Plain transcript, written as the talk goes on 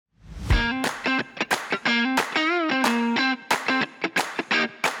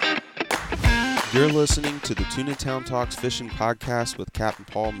You're listening to the Tuna Town Talks Fishing Podcast with Captain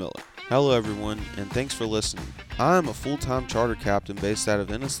Paul Miller. Hello everyone, and thanks for listening. I am a full-time charter captain based out of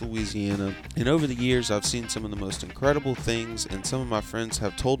Venice, Louisiana, and over the years I've seen some of the most incredible things, and some of my friends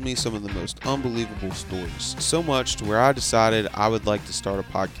have told me some of the most unbelievable stories. So much to where I decided I would like to start a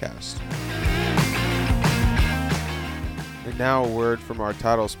podcast. And now a word from our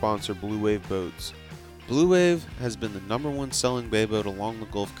title sponsor, Blue Wave Boats. Blue Wave has been the #1 selling bay boat along the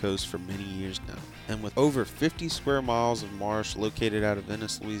Gulf Coast for many years now. And with over 50 square miles of marsh located out of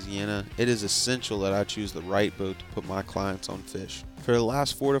Venice, Louisiana, it is essential that I choose the right boat to put my clients on fish. For the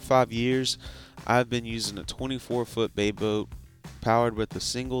last 4 to 5 years, I've been using a 24-foot bay boat powered with a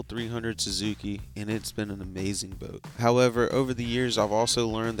single 300 Suzuki, and it's been an amazing boat. However, over the years I've also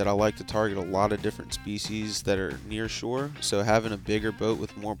learned that I like to target a lot of different species that are near shore, so having a bigger boat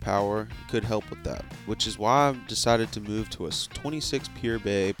with more power could help with that, which is why I've decided to move to a 26 pure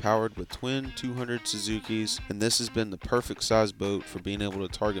bay powered with twin 200 Suzukis, and this has been the perfect size boat for being able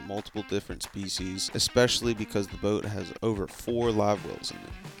to target multiple different species, especially because the boat has over 4 live wells in it,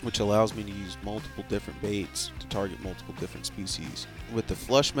 which allows me to use multiple different baits to target multiple different species. With the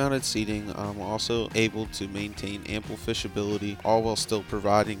flush mounted seating, I'm also able to maintain ample fishability, all while still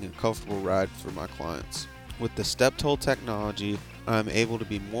providing a comfortable ride for my clients. With the step tow technology, I'm able to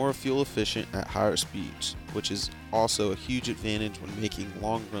be more fuel efficient at higher speeds, which is also a huge advantage when making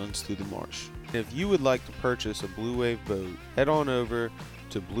long runs through the marsh. If you would like to purchase a Blue Wave boat, head on over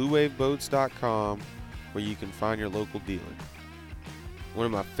to bluewaveboats.com where you can find your local dealer. One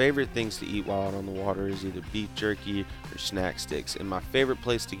of my favorite things to eat while out on the water is either beef jerky or snack sticks, and my favorite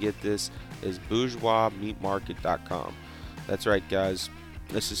place to get this is bourgeoismeatmarket.com. That's right, guys.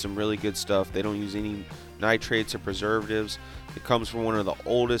 This is some really good stuff. They don't use any nitrates or preservatives. It comes from one of the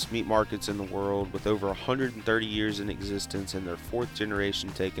oldest meat markets in the world with over 130 years in existence, and their 4th generation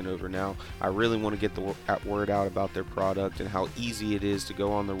taking over now. I really want to get the word out about their product and how easy it is to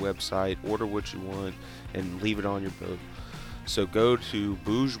go on their website, order what you want, and leave it on your boat. So go to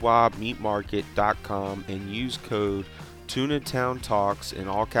bourgeoismeatmarket.com and use code TunaTownTalks in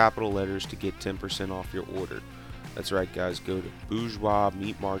all capital letters to get 10% off your order. That's right, guys. Go to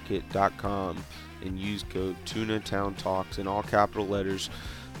bourgeoismeatmarket.com and use code TunaTownTalks in all capital letters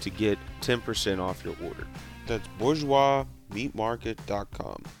to get 10% off your order. That's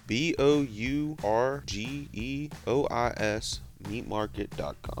bourgeoismeatmarket.com. BOURGEOIS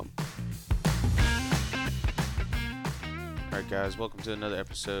meatmarket.com. Alright guys, welcome to another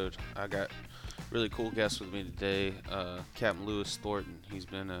episode. I got really cool guests with me today, Captain Louis Thornton. He's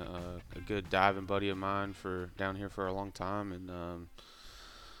been a good diving buddy of mine for down here for a long time, and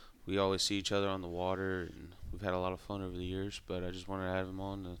we always see each other on the water, and we've had a lot of fun over the years, but I just wanted to have him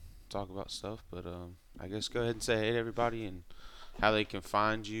on to talk about stuff. But I guess go ahead and say hey to everybody and how they can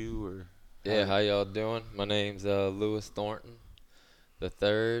find you. Or Yeah, how y'all doing? My name's Louis Thornton the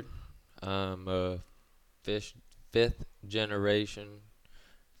third. I'm a 5th generation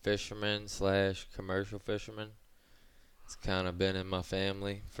fisherman / commercial fisherman. It's kind of been in my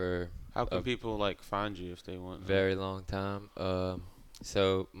family for how can people find you if they want? Very long time.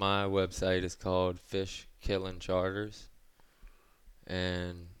 So my website is called Fish Killing Charters,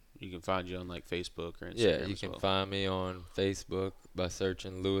 and you can find you on Facebook or Instagram. Yeah, you can find me on Facebook by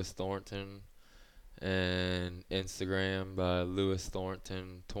searching Louis Thornton, and Instagram by Louis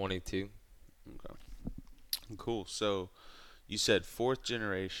Thornton 22. Okay. Cool. So you said 4th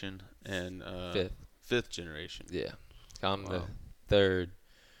generation and 5th generation. Yeah, I'm the 3rd,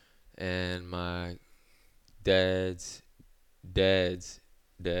 and my dad's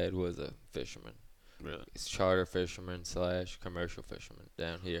dad was a fisherman. Really? He's charter fisherman / commercial fisherman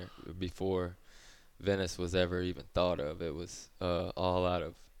down here before Venice was ever even thought of. It was all out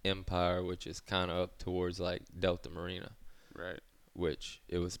of Empire, which is kind of up towards Delta Marina. Right. Which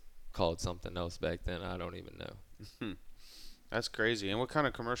it was called something else back then. I don't even know. That's crazy. And what kind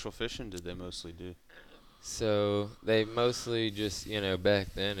of commercial fishing did they mostly do? So they mostly just,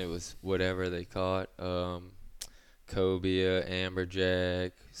 back then it was whatever they caught. Cobia,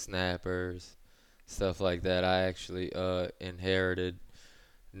 amberjack, snappers, stuff like that. I actually inherited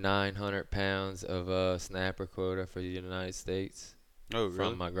 900 pounds of snapper quota for the United States. Oh, really?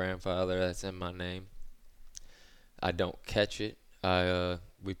 From my grandfather. That's in my name. I don't catch it.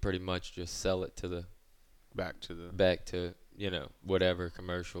 We pretty much just sell it to the back to whatever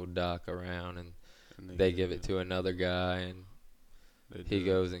commercial dock around, and they give it to another guy, and he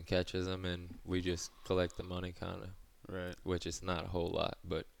goes and catches them, and we just collect the money, kind of. Right. Which is not a whole lot,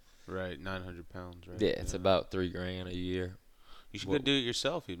 but. Right, 900 pounds, right? Yeah, it's about $3,000 a year. You should go do it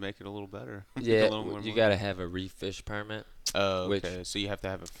yourself. You'd make it a little better. Yeah, you got to have a reef fish permit. Oh, which, okay. So you have to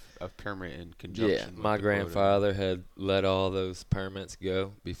have a permit in yeah, conjunction with my the quota. grandfather had let all those permits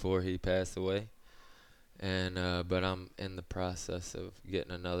go before he passed away. And but I'm in the process of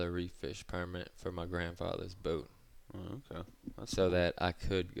getting another reef-fish permit for my grandfather's boat, Oh, okay. That's so cool. that I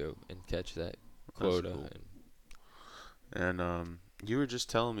could go and catch that That's quota. cool. And And you were just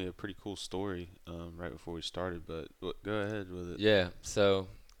telling me a pretty cool story right before we started, but go ahead with it. yeah, so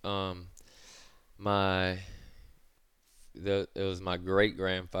um, my it was my great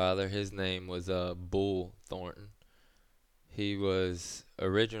grandfather. His name was Bull Thornton. He was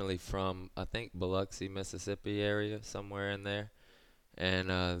originally from, I think, Biloxi, Mississippi area, somewhere in there, and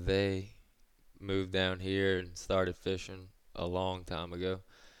they moved down here and started fishing a long time ago.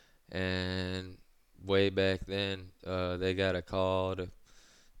 And way back then, they got a call to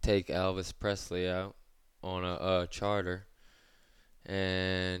take Elvis Presley out on a charter,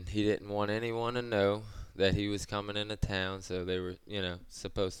 and he didn't want anyone to know that he was coming into town, so they were,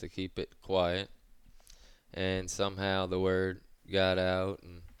 supposed to keep it quiet. And somehow the word got out,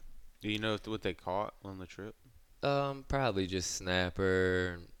 and Do you know what they caught on the trip? probably just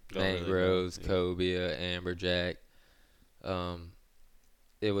snapper, Don't really know. mangroves, Yeah. cobia, amberjack. Um,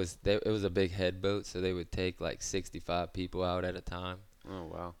 it was a big head boat, so they would take like 65 people out at a time, Oh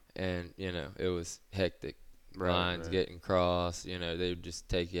wow. and it was hectic. Right. Lines Right. getting crossed, they would just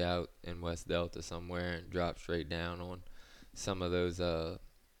take you out in West Delta somewhere and drop straight down on some of those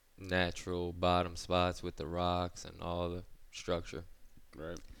natural bottom spots with the rocks and all the structure.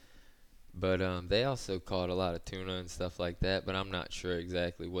 Right. But they also caught a lot of tuna and stuff like that, but I'm not sure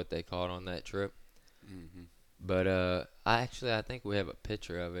exactly what they caught on that trip. Mhm. But I think we have a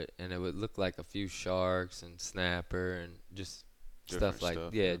picture of it, and it would look like a few sharks and snapper and just Different stuff like,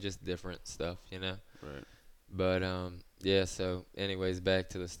 stuff. yeah, Yeah. just different stuff. Right. But yeah. So, anyways, back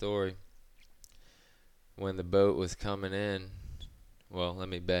to the story. When the boat was coming in, well, let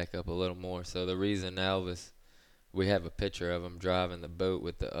me back up a little more. So the reason Elvis, we have a picture of him driving the boat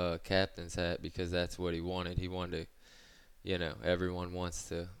with the captain's hat, because that's what he wanted. He wanted to, everyone wants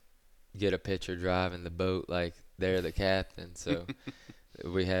to get a picture driving the boat like they're the captain. So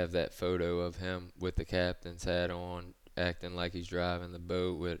we have that photo of him with the captain's hat on, acting like he's driving the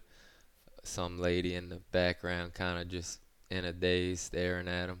boat, with some lady in the background kind of just in a daze staring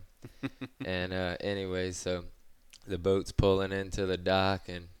at him. And anyways, so the boat's pulling into the dock,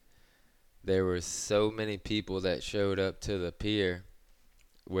 and there were so many people that showed up to the pier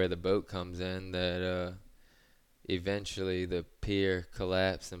where the boat comes in that eventually the pier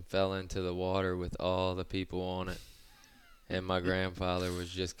collapsed and fell into the water with all the people on it. And my grandfather was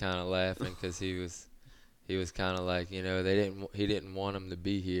just kind of laughing, because he was kind of like, he didn't want them to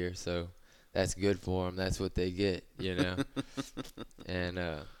be here, so that's good for them. That's what they get. And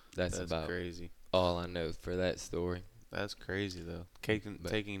that's That's about crazy. all I know for that story. That's crazy though. Taking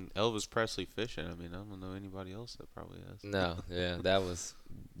But taking Elvis Presley fishing. I mean, I don't know anybody else that probably has. no, yeah, that was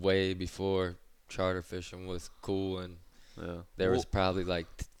way before charter fishing was cool, and Yeah. there was Well, probably like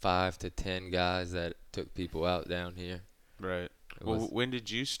 5 to 10 guys that took people out down here. right. It Well, was, when did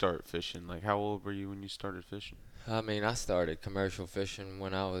you start fishing? Like, how old were you when you started fishing? I mean, I started commercial fishing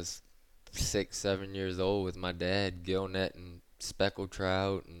when I was 6, 7 years old with my dad, gill net and speckled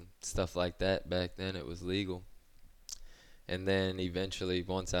trout and stuff like that. Back then, it was legal. And then eventually,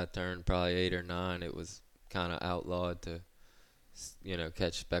 once I turned probably 8 or 9, it was kind of outlawed to,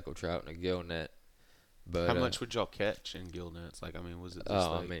 catch speckled trout in a gill net. How But much would y'all catch in gill nets? Like, I mean, was it just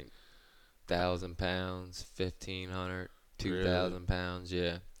oh, I like mean, 1,000 pounds, 1,500, two really? thousand pounds,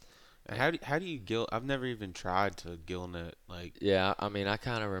 yeah. And how do you gill? I've never even tried to gill net. Like, Yeah, I mean, I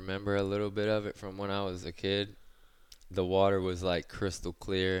kind of remember a little bit of it from when I was a kid. The water was like crystal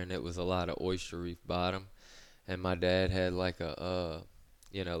clear, and it was a lot of oyster reef bottom. And my dad had like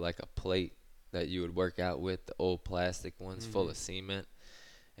like a plate that you would work out with, the old plastic ones full hmm of cement,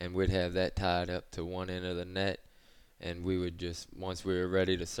 and we'd have that tied up to one end of the net. And we would just, once we were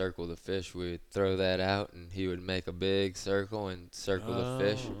ready to circle the fish, we would throw that out, and he would make a big circle and circle the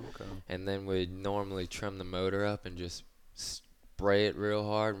fish. Oh, okay. And then we'd normally trim the motor up and just spray it real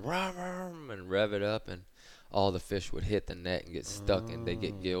hard, and rev it up, and all the fish would hit the net and get stuck, and they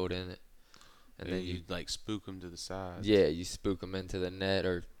get Oh. gilled in it. And And then you'd like spook them to the sides. yeah, you spook them into the net,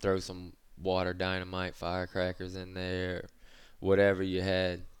 or throw some water dynamite, firecrackers in there, whatever you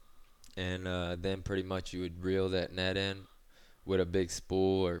had. And then pretty much you would reel that net in with a big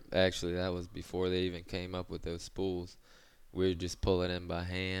spool, or actually that was before they even came up with those spools. We would just pull it in by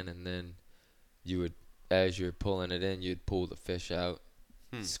hand, and then you would, as you're pulling it in, you'd pull the fish out,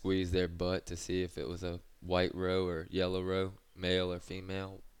 Hmm. squeeze their butt to see if it was a white roe or yellow roe, male or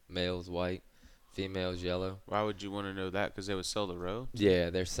female. Male's white, Female's yellow. Why would you want to know that? Because they would sell the roe? Yeah,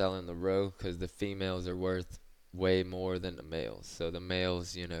 they're selling the roe because the females are worth way more than the males. So the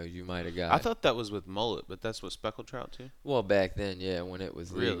males, you might have I got. thought that was with mullet, but that's with speckled trout too? Well, back then, yeah, when it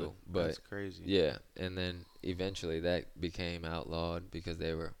was Really? legal. That's But crazy. yeah, and then eventually that became outlawed because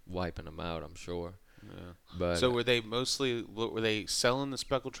they were wiping them out, I'm sure. Yeah. But So were they selling the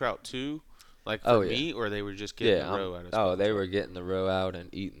speckled trout too? Like for oh yeah, meat, or they were just getting yeah. the roe out of Oh, speckled they trout? were getting the roe out and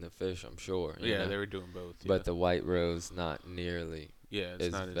eating the fish, I'm sure. Yeah, they were doing both. Yeah. But the white roe's not nearly Yeah, it's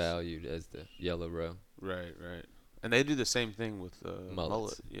as not as valued as the yellow roe. right, right. And they do the same thing with mullet.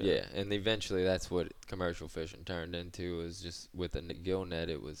 Mullets. Yeah, and eventually that's what commercial fishing turned into. Was just with a gill net,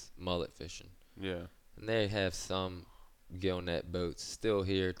 it was mullet fishing. Yeah. And they have some gill net boats still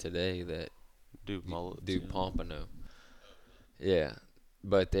here today that Do mullets. do Yeah. pompano. Yeah,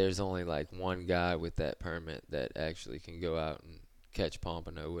 but there's only like one guy with that permit that actually can go out and catch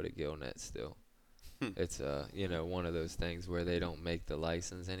pompano with a gill net still. It's one of those things where they don't make the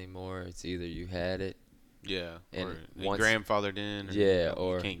license anymore. It's either you had it. Yeah. And or once, grandfathered in. Or yeah, you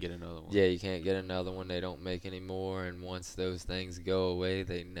or can't get another one. yeah, you can't get another one. They don't make anymore, and once those things go away,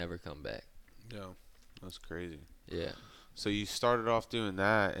 they never come back. Yeah. That's crazy. Yeah. So you started off doing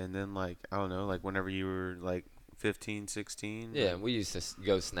that, and then like I don't know, like whenever you were like 15, 16. Yeah, like, and we used to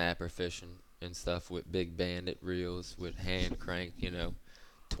go snapper fishing and stuff with big bandit reels with hand crank,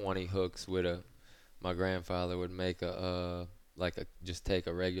 20 hooks with a. My grandfather would make just take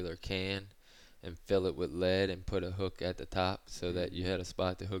a regular can and fill it with lead and put a hook at the top so that you had a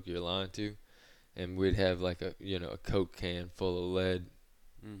spot to hook your line to, and we'd have like a Coke can full of lead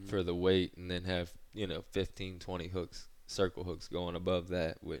for the weight, and then have 15, 20 hooks, circle hooks going above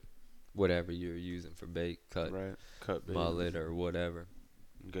that with whatever you're using for bait, cut, right, cut bait, mullet or whatever.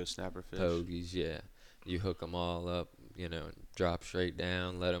 and go snapper fish. Pogies, yeah. You hook them all up, and drop straight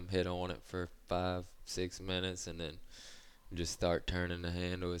down, let them hit on it for 5-6 minutes, and then just start turning the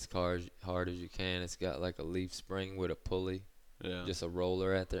handle as hard as you can. It's got like a leaf spring with a pulley, Yeah. just a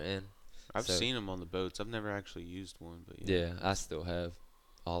roller at the end. I've So- seen them on the boats. I've never actually used one, but Yeah, I still have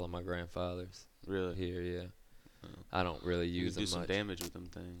all of my grandfathers Really? here, yeah. Oh. I don't really You use can do them some much. damage with them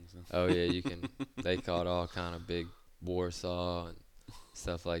things. Oh yeah, you can. They caught all kind of big Warsaw and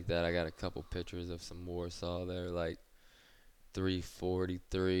stuff like that. I got a couple pictures of some Warsaw there, like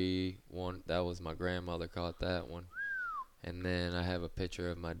 343. One that was my grandmother caught that one, and then I have a picture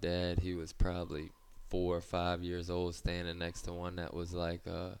of my dad. He was probably 4 or 5 years old, standing next to one that was like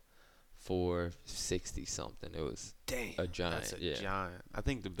 460 something. It was Dang, a giant. that's a Yeah, giant. I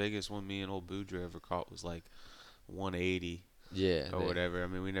think the biggest one me and old Boudreaux ever caught was like 180 yeah. or whatever. I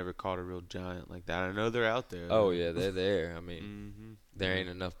mean, we never caught a real giant like that. I know they're out there. Oh yeah, they're there. I mean, Mm-hmm. there ain't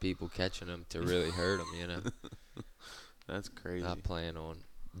enough people catching them to really hurt them. That's crazy. I plan on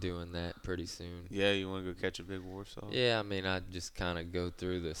doing that pretty soon. Yeah, you want to go catch a big Warsaw? Yeah, I mean, I just kind of go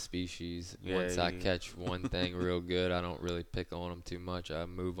through the species. Yeah, Once I yeah. catch one thing real good, I don't really pick on them too much. I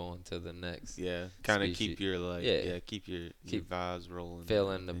move on to the next. Yeah, kind of keep Species. your like Yeah. keep your Keep vibes rolling. Fill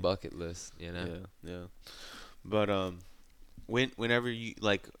and in the everything. bucket list, Yeah, yeah. But whenever you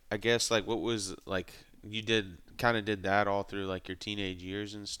like, I guess like what was like you did that all through like your teenage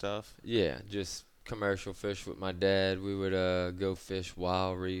years and stuff. Yeah, just commercial fish with my dad. We would go fish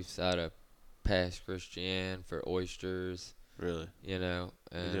wild reefs out of Pass Christian for oysters, Really? and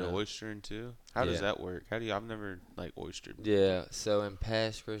You did oystering too? How does yeah. that work? I've never like oystered. Yeah, so in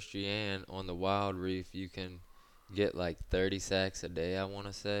Pass Christian on the wild reef, you can get like 30 sacks a day, I want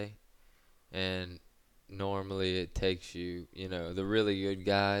to say. And normally it takes you, the really good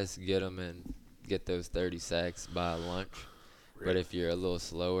guys get them and get those 30 sacks by lunch. But if you're a little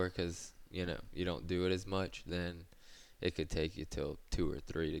slower because, you don't do it as much, then it could take you till 2 or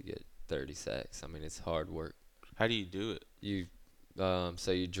 3 to get 30 sacks. I mean, it's hard work. How do you do it?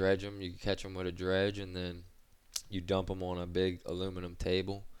 So you dredge them, you catch them with a dredge, and then you dump them on a big aluminum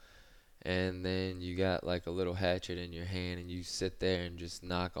table, and then you got like a little hatchet in your hand, and you sit there and just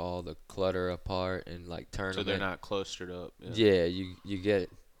knock all the clutter apart and like turn So them they're in. not clustered up. Yeah, you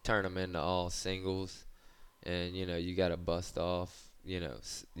turn them into all singles, and you got to bust off.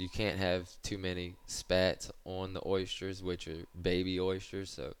 You can't have too many spats on the oysters, which are baby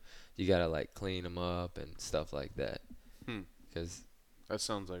oysters, so you got to like clean them up and stuff like that. Hmm. 'Cause That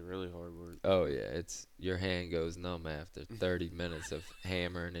sounds like really hard work. oh yeah, it's your hand goes numb after 30 minutes of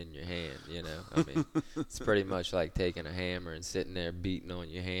hammering in your hand. I mean, it's pretty much like taking a hammer and sitting there beating on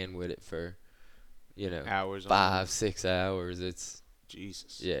your hand with it for, Hours. 5-6 hours. It's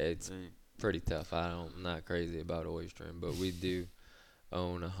Jesus. yeah, it's Dang. pretty tough. I'm not crazy about oystering, but we do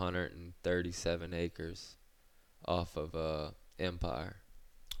own 137 acres off of Empire.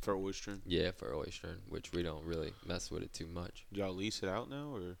 For oystering? Yeah, for oystering, which we don't really mess with it too much. Do y'all lease it out now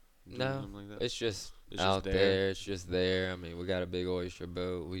or do No, something like that? it's just It's just out there. there. It's just there. I mean, we got a big oyster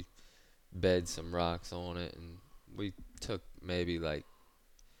boat. We bed some rocks on it, and we took maybe like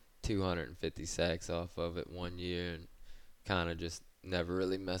 250 sacks off of it one year, and kind of just never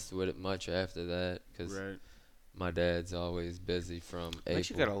really messed with it much after that because Right. my dad's always busy from But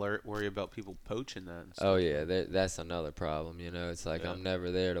you April. gotta worry about people poaching that and Oh stuff. yeah, that's another problem. It's like Yeah. I'm never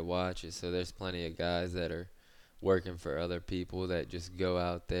there to watch it, so there's plenty of guys that are working for other people that just go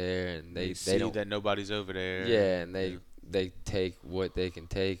out there and They they see don't. that nobody's over there. Yeah, and Yeah. they take what they can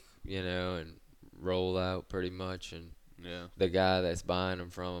take, and roll out pretty much. And Yeah. the guy that's buying them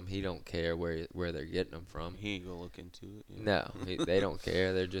from them, he don't care where they're getting them from. He ain't gonna look into it. Yeah. No, they don't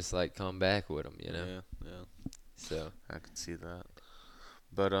care. They're just like, come back with them. Yeah. Yeah. So. I can see that.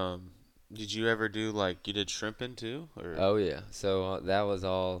 But did you ever do like you did shrimping too, or? Oh yeah. So that was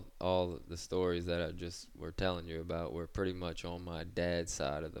all the stories that I just were telling you about were pretty much on my dad's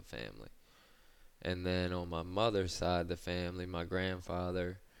side of the family. And then on my mother's side of the family, my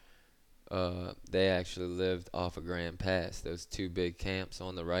grandfather, they actually lived off of Grand Pass. Those two big camps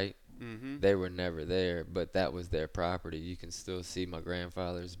on the right, Mm-hmm. they were never there, but that was their property. You can still see my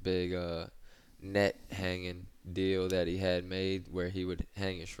grandfather's big net hanging deal that he had made where he would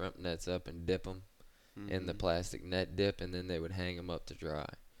hang his shrimp nets up and dip them in the Mm-hmm. plastic net dip, and then they would hang them up to dry.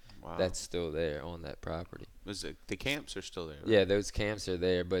 Wow. That's still there on that property. Was it the camps are still there? Right? Yeah, those camps are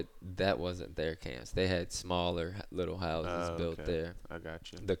there, but that wasn't their camps. They had smaller little houses Oh, built okay. there. I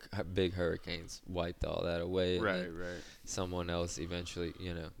got you. The big hurricanes wiped all that away. And Right. then Right. someone else eventually,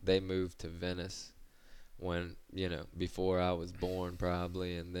 they moved to Venice when, before I was born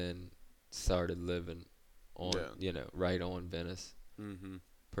probably, and then started living on, right on Venice, Mm-hmm.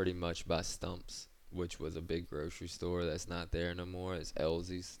 pretty much by Stumps, which was a big grocery store that's not there no more. It's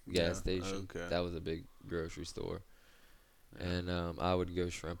Elsie's gas Yeah, station. okay. That was a big grocery store. Yeah. And I would go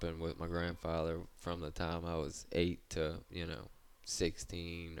shrimping with my grandfather from the time I was 8 to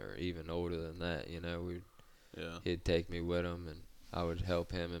 16 or even older than that. Yeah. He'd take me with him, and I would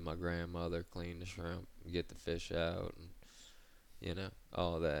help him and my grandmother clean the shrimp, get the fish out, and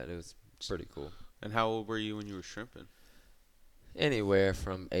all that. It was pretty cool. And how old were you when you were shrimping? Anywhere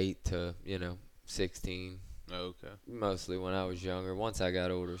from 8 to 16. Oh, okay. Mostly when I was younger. Once I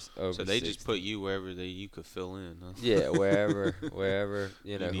got over So they 16. just put you wherever you could fill in, huh? Yeah, wherever,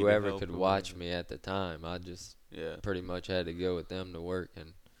 needed whoever help could or watch whatever. me at the time. I just Yeah. pretty much had to go with them to work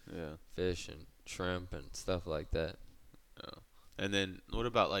and Yeah. fish and shrimp and stuff like that. Oh. And then what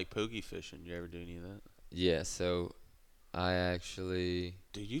about like pogie fishing? You ever do any of that? Yeah, so I actually,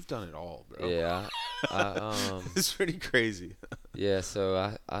 Dude, you've done it all, bro. yeah, It's pretty crazy. yeah,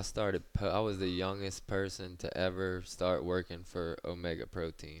 so I started, I was the youngest person to ever start working for Omega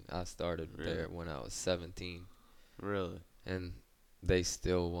Protein. I started Really? there when I was 17, Really? and they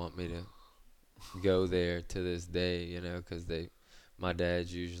still want me to go there to this day, because my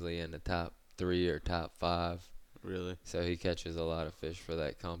dad's usually in the top 3 or top 5. Really? So he catches a lot of fish for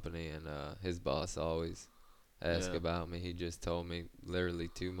that company, and his boss always asks Yeah. about me. He just told me literally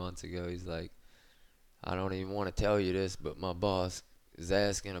 2 months ago, he's like, I don't even want to tell you this, but my boss is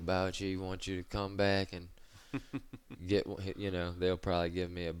asking about you. He wants you to come back and get, they'll probably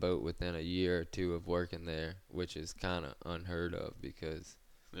give me a boat within a year or 2 of working there, which is kind of unheard of because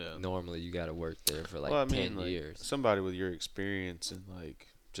Yeah. normally you got to work there for like Well, I 10 mean, like, years. somebody with your experience and like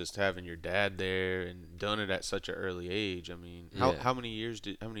just having your dad there and done it at such an early age. I mean, Yeah. how many years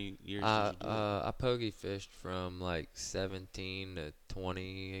did you do it? I pogie fished from like 17 to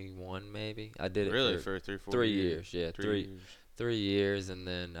 21 maybe. I did it Really for for 3-4 3 years. Yeah, 3 years. 3 years, and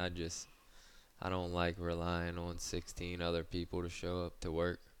then I don't like relying on 16 other people to show up to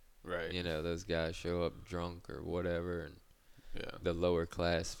work. Right. Those guys show up drunk or whatever, and Yeah. the lower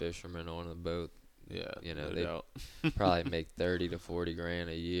class fishermen on the boat, Yeah. No they doubt. probably make 30 to 40 grand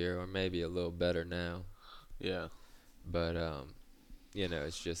a year, or maybe a little better now. Yeah. But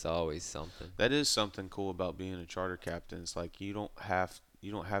it's just always something. That is something cool about being a charter captain. It's like you don't have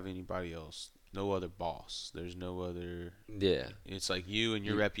anybody else. No other boss. There's no other. Yeah. It's like you and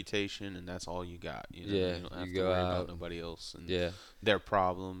your reputation, and that's all you got. Yeah, You don't have you to go worry out about nobody else and Yeah. their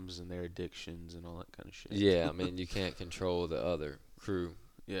problems and their addictions and all that kind of shit. Yeah, I mean, you can't control the other crew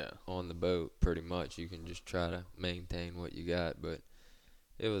Yeah. on the boat pretty much. You can just try to maintain what you got, but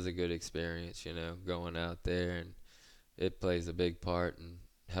it was a good experience, going out there, and it plays a big part in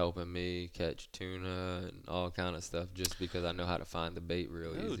helping me catch tuna and all kind of stuff just because I know how to find the bait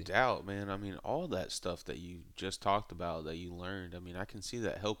real No easy. doubt, man. I mean, all that stuff that you just talked about that you learned. I mean, I can see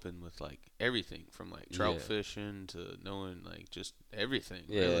that helping with like everything from like trout Yeah. fishing to knowing like just everything,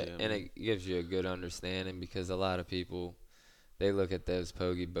 Yeah, really. I and mean, it gives you a good understanding because a lot of people they look at those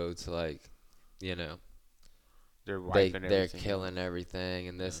pogie boats like, you know, they're wiping they're everything out. killing everything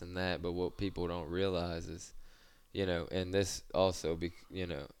and Yeah. this and that, but what people don't realize is, and this also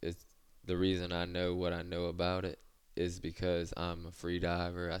it's the reason I know what I know about it is because I'm a free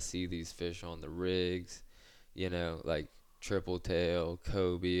diver. I see these fish on the rigs, like triple tail,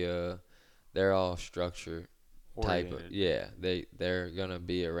 cobia, they're all structure type of, Oriented. yeah, they're gonna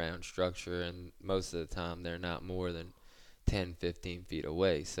be around structure, and most of the time they're not more than 10, 15 feet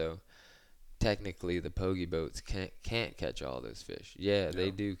away. So technically the pogie boats can't catch all those fish. Yeah, they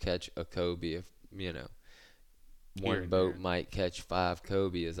Yeah. do catch a cobia. You know, Here one and boat there. might catch 5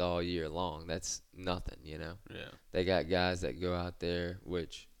 cobias all year long. That's nothing. Yeah. They got guys that go out there,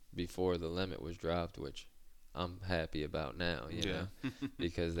 which before the limit was dropped, which I'm happy about now, Yeah.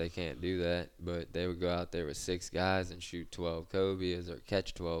 because they can't do that. But they would go out there with 6 guys and shoot 12 cobias or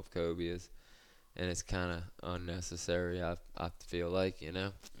catch 12 cobias, and it's kind of unnecessary. I feel like,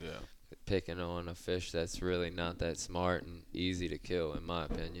 Yeah. picking on a fish that's really not that smart and easy to kill, in my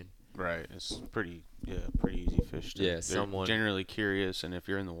opinion. Right. It's pretty easy fish to. Yeah, They're someone generally curious, and if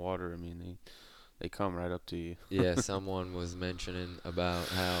you're in the water, I mean, they come right up to you. Yeah, someone was mentioning about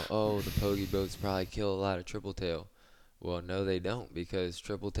how, oh, the pogie boats probably kill a lot of triple tail. Well, no, they don't because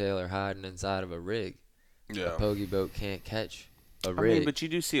triple tail are hiding inside of a rig. A Yeah. pogie boat can't catch a I mean, rig. but you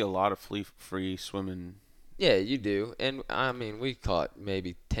do see a lot of free swimming. Yeah, you do. And I mean, we caught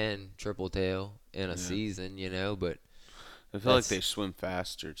maybe 10 triple tail in a Yeah. season, but I feel like that's, they swim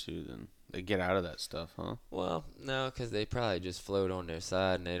faster too than they get out of that stuff, huh? well, no, because they probably just float on their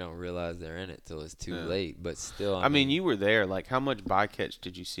side and they don't realize they're in it till it's too Yeah. late. But still, I I mean, mean, you were there. Like, how much bycatch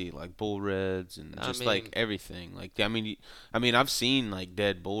did you see? Like bull reds and I just like mean, everything. Like, I mean, I've seen like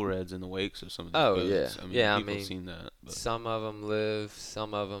dead bull reds in the wakes of some of these oh, yeah. boats. I mean, Yeah, I people have mean, seen that, but some of them live,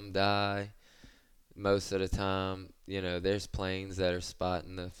 some of them die. Most of the time, there's planes that are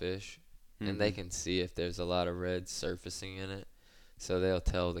spotting the fish, and they hmm can see if there's a lot of reds surfacing in it. So they'll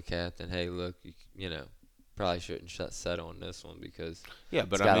tell the captain, "Hey, look, probably shouldn't set on this one because yeah. it's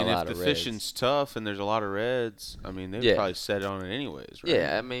But I got a mean, if lot the of reds." fishing's tough and there's a lot of reds, I mean, they'd Yeah, probably set on it anyways, right?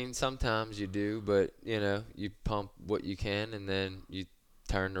 yeah. I mean, sometimes you do, but you pump what you can, and then you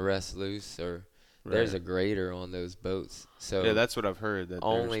turn the rest loose. Or there's Right. a grader on those boats, Yeah, so that's what I've heard that they're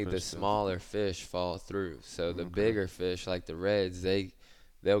only the supposed to. smaller fish fall through. So the Okay. bigger fish, like the reds,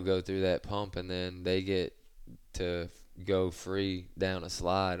 they'll go through that pump and then they get to go free down a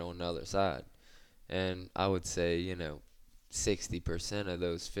slide on the other side. And I would say, 60% of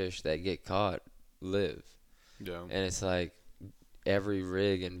those fish that get caught live. Yeah. And it's like every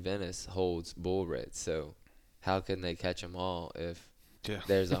rig in Venice holds bull reds. So how can they catch them all if Yeah.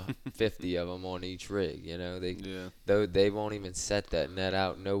 there's 50 of them on each rig? Yeah. They won't even set that net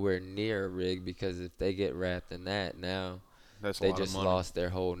out nowhere near a rig because if they get wrapped in that, now That's a they lot of just money. lost their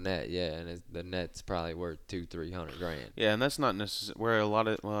whole net. Yeah, and the net's probably worth 200-300 grand. Yeah, and that's not necessarily where a lot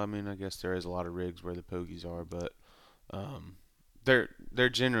of. Well, I mean, I guess there is a lot of rigs where the pogies are, but um, they're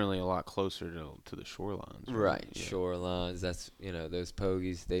generally a lot closer to the shorelines, right? Right, Yeah. shorelines. That's those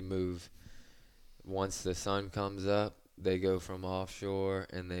pogies. They move once the sun comes up. They go from offshore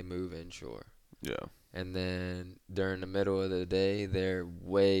and they move inshore. Yeah. And then during the middle of the day, they're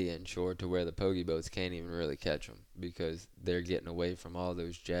way inshore to where the pogie boats can't even really catch them because they're getting away from all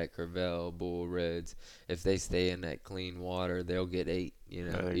those Jack Crevalle, bull reds. If they stay in that clean water, they'll get ate, Yeah,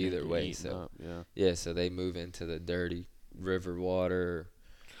 they're gonna either get way. eaten So, up. Yeah. yeah, so they move into the dirty river water,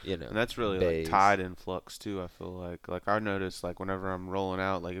 And that's really like bays. tide influx too. I feel like I notice like whenever I'm rolling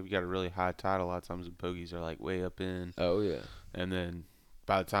out, like if you got a really high tide, a lot of times the pogies are like way up in, Oh, yeah. and then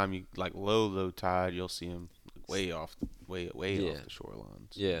by the time you like low tide, you'll see them way off, way Yeah. off the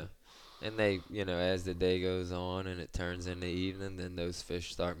shorelines. Yeah. And they, as the day goes on and it turns into evening, then those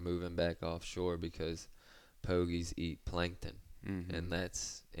fish start moving back offshore because pogies eat plankton. Mm-hmm. And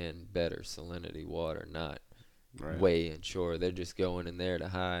that's in better salinity water, not Right. way inshore. They're just going in there to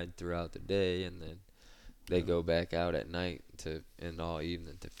hide throughout the day, and then they Yeah. go back out at night and all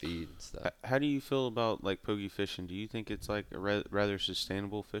evening to feed and stuff. How do you feel about like pogie fishing? Do you think it's like a rather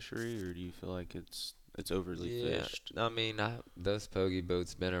sustainable fishery, or do you feel like it's overly Yeah, fished? I mean, those pogie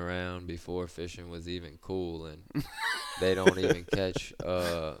boats been around before fishing was even cool, and they don't even catch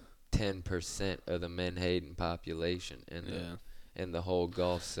 10% of the menhaden population in them. Yeah. in the whole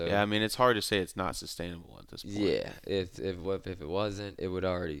Gulf. So Yeah, I mean, it's hard to say it's not sustainable at this point. yeah, if it wasn't, it would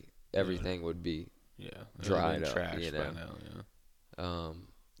already Yeah, everything would be yeah, it would have been dried up. trashed by now. Yeah, Um,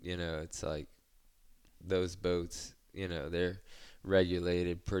 it's like those boats. They're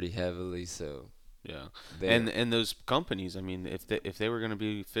regulated pretty heavily, so yeah, they're and those companies. I mean, if they were gonna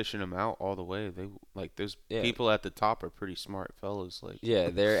be fishing them out all the way, they like those yeah. people at the top are pretty smart fellows. Like, Yeah,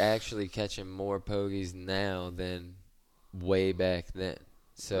 they're actually catching more pogies now than way back then.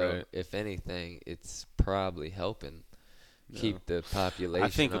 So, right. if anything, it's probably helping Yeah. keep the I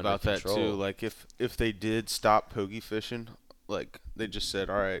population think under about that too. control. Like if they did stop pogie fishing, like they just said,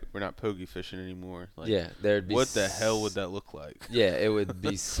 all right, we're not pogie fishing anymore. Like, Yeah, there'd be what the hell would that look like? yeah, it would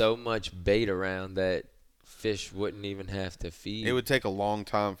be so much bait around that fish wouldn't even have to It feed. would take a long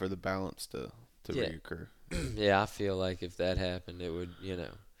time for the balance to Yeah. reoccur. Yeah, I feel like if that happened, it would,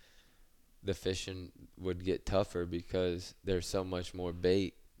 the fishing would get tougher because there's so much more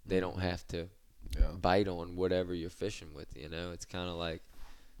bait. They don't have to Yeah. bite on whatever you're fishing with. It's kind of like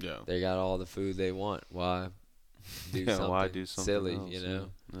Yeah. they got all the food they want. Why do Yeah. something Why do something silly? else? Yeah.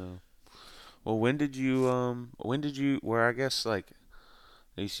 Yeah. Well, where I guess like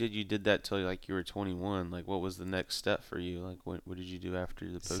you said you did that till like you were 21. Like, what was the next step for you? Like, what did you do after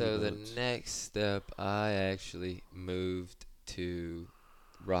the pogie So the boats? next step, I actually moved to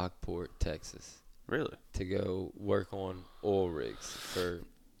Rockport, Texas, Really? to go work on oil rigs for,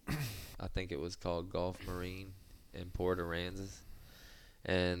 I think it was called Gulf Marine in Port Aransas.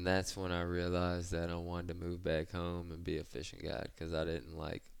 And that's when I realized that I wanted to move back home and be a fishing guide because I didn't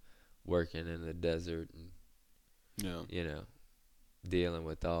like working in the desert and, Yeah. you know, dealing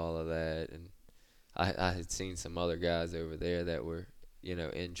with all of that. And I had seen some other guys over there that were,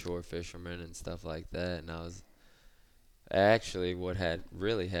 inshore fishermen and stuff like that. And I was actually, what had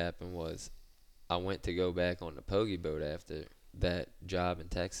really happened was I went to go back on the pogie boat after that job in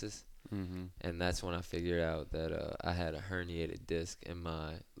Texas. Mhm. And that's when I figured out that I had a herniated disc in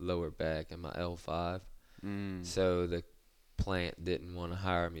my lower back in my L5. Mm. So the plant didn't want to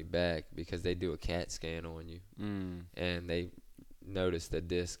hire me back because they do a CAT scan on you. Mm. And they noticed the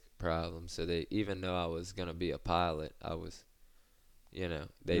disc problem. So they, even though I was going to be a pilot, I was, they You were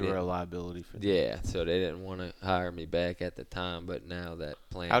a didn't. liability for them. Yeah, so they didn't want to hire me back at the time. But now that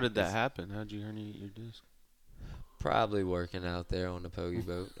plant How did that is happen? How did you herniate your disc? probably working out there on the pogie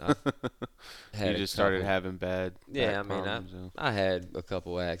boat. I had You a just started couple. having bad Yeah, back I mean, problems. Though. I had a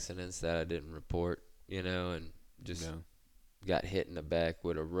couple accidents that I didn't report, and just Yeah. got hit in the back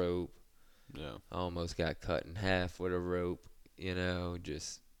with a rope. Yeah. I almost got cut in half with a rope,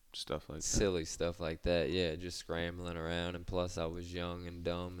 just Stuff like silly stuff like that. Yeah, just scrambling around, and plus I was young and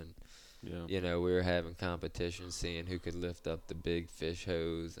dumb, and that. Yeah. we were having competitions, seeing who could lift up the big fish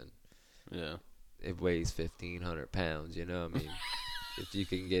hose, and Yeah. it weighs 1,500 pounds. I mean, if you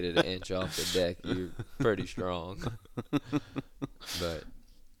can get it an inch off the deck, you're pretty strong. But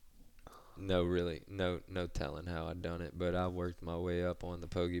no telling how I done it. But I worked my way up on the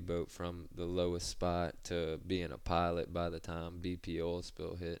pogie boat from the lowest spot to being a pilot by the time BP oil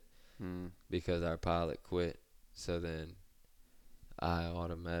spill hit, because our pilot quit. So then I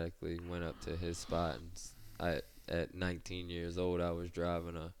automatically went up to his spot, and at 19 years old, I was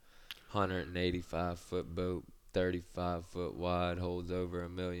driving a 185-foot boat, 35-foot wide, holds over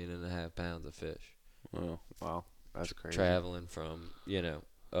 1.5 million pounds of fish. Oh, wow. That's crazy. Traveling from,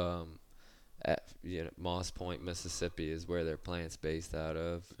 Moss Point, Mississippi is where their plant's based out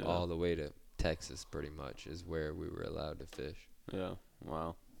of, all the way to Texas pretty much is where we were allowed to fish. Yeah.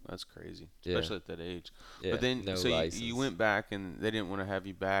 Wow. That's crazy, Yeah. especially at that age. Yeah, But then, no so license. you went back, and they didn't want to have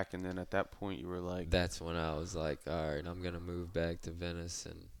you back, and then at that point, you were like, That's when I was like, all right, I'm going to move back to Venice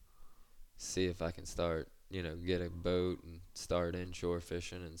and see if I can start, get a boat and start inshore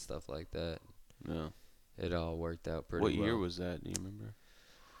fishing and stuff like that. yeah. It all worked out pretty well. What year was that? Do you remember?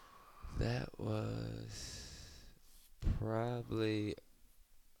 That was probably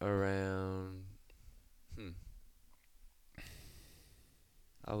around,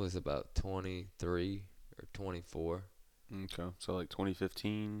 I was about 23 or 24. Okay, so like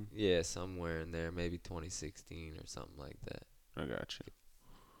 2015. Yeah, somewhere in there, maybe 2016 or something like that. I got you.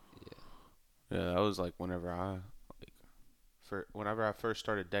 Yeah. Yeah, that was like whenever I first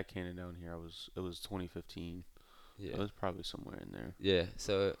started deckhanding down here, it was 2015. Yeah. It was probably somewhere in there. Yeah,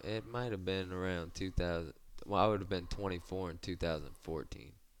 so it might have been around 2000. Well, I would have been 24 in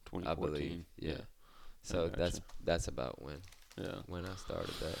 2014. 2014. I believe. Yeah. So gotcha. that's about when I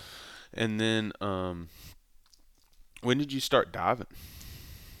started that. And then when did you start diving?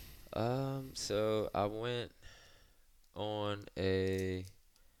 So I went on I've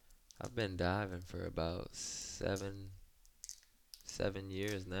been diving for about 7 7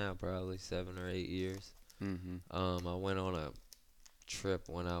 years now, probably 7 or 8 years. Mm-hmm. I went on a trip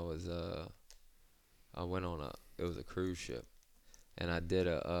when I went on it was a cruise ship, and I did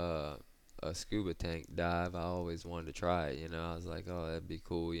a scuba tank dive. I always wanted to try it, I was like, oh, that'd be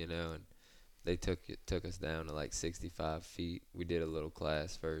cool, and they took us down to like 65 feet. We did a little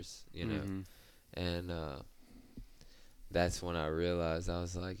class first, Mm-hmm. and that's when I realized, I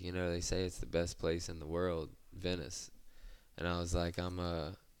was like, they say it's the best place in the world, Venice, and I was like, I'm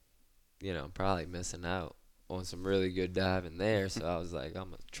probably missing out on some really good diving there. So I was like, I'm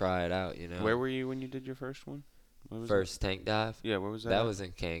gonna try it out. Where were you when you did your first one? Where was it? First tank dive, Yeah, where was that that at? was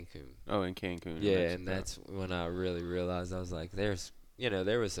in Cancun. Oh, in Cancun, in Yeah, and Mexico. that's when I really realized, I was like, there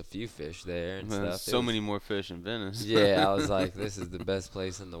was a few fish there and Well, stuff. so many more fish in Venice. Yeah, I was like, this is the best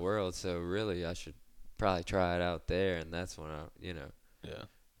place in the world. So really, I should probably try it out there. And that's when I Yeah.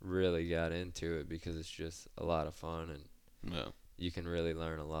 really got into it, because it's just a lot of fun, and Yeah. you can really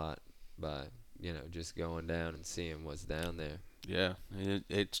learn a lot by just going down and seeing what's down there. Yeah.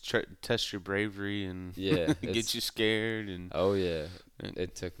 It tests your bravery and Yeah, gets you scared and. oh yeah, and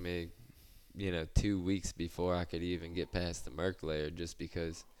it took me 2 weeks before I could even get past the murk layer, just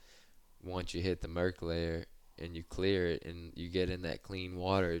because once you hit the murk layer and you clear it and you get in that clean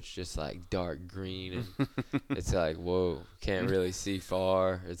water, it's just like dark green, and it's like, whoa, can't really see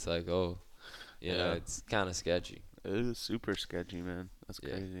far. It's like, oh, Yeah. it's kind of sketchy. It is super sketchy, man. That's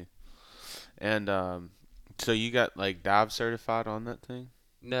Yeah. crazy. And so you got like dive certified on that thing?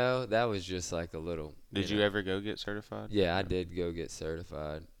 No, that was just like a little. Did you ever go get certified? Yeah, I did go get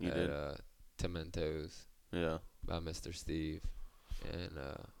certified You at did? Tomentos Yeah. by Mr. Steve, and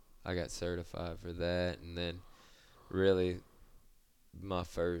I got certified for that. And then really my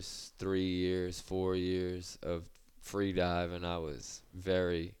first 3 years, 4 years of free diving, I was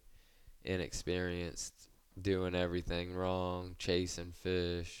very inexperienced, doing everything wrong, chasing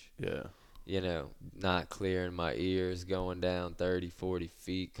fish, Yeah. not clearing my ears, going down 30, 40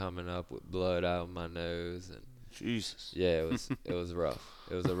 feet, coming up with blood out of my nose. And Jesus. yeah, it was rough.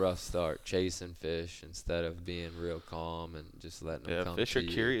 It was a rough start, chasing fish instead of being real calm and just letting them Yeah, come fish to are you.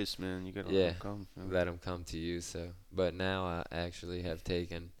 curious, man. You gotta Yeah, let them come. Yeah. let them come to you. So, but now I actually have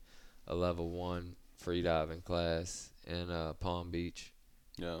taken a level 1 free diving class in Palm Beach,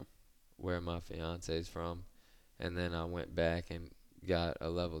 Yeah. where my fiance's from, and then I went back and got a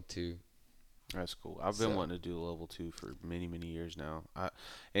level 2. That's cool. I've been So wanting to do a level 2 for many, many years now.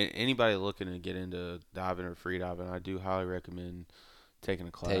 And anybody looking to get into diving or free diving, I do highly recommend taking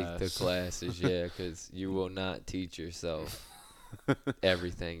a class. take the classes, yeah, because you will not teach yourself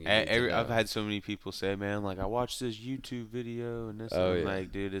everything you need to know. I've had so many people say, man, like I watched this YouTube video and this. Oh and I'm yeah,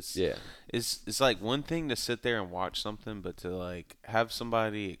 like, dude, yeah, it's like one thing to sit there and watch something, but to like have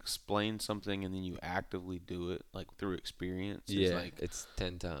somebody explain something and then you actively do it like through experience. Is yeah. like, It's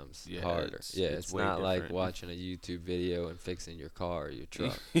 10 times yeah, harder. Yeah, it's it's way not like different. watching a YouTube video and fixing your car or your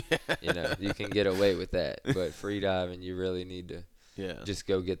truck. Yeah. You can get away with that, but free diving, you really need to Yeah. just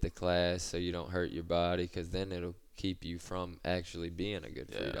go get the class so you don't hurt your body, because then it'll keep you from actually being a good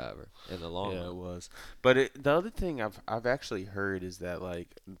free Yeah. diver in the long Yeah, it run. was. But the other thing I've actually heard is that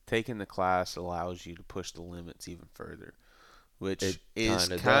like taking the class allows you to push the limits even further, It which is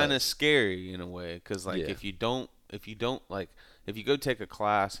kind of kind of does. scary in a way, because like Yeah. if you don't like if you go take a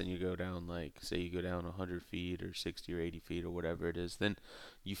class and you go down like say you go down 100 feet or 60 or 80 feet or whatever it is, then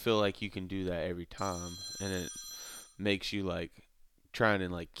you feel like you can do that every time, and it makes you like trying to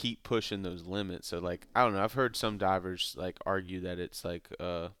like keep pushing those limits. So like I don't know, I've heard some divers like argue that it's like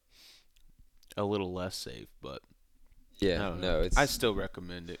a little less safe, but I Yeah, don't know. no, I it's still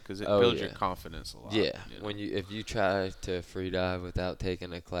recommend it because it oh builds your yeah. confidence a lot. Yeah, You know? when if you try to free dive without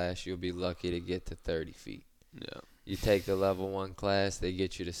taking a class, you'll be lucky to get to 30 feet. Yeah. You take the level 1 class, they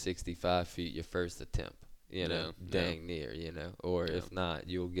get you to 65 feet your first attempt. Yeah. Yeah. Dang near, or Yeah. if not,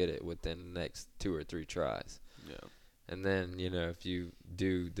 you'll get it within the next 2 or 3 tries. Yeah. And then, if you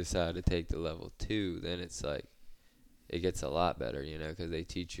do decide to take the level 2, then it's like it gets a lot better, because they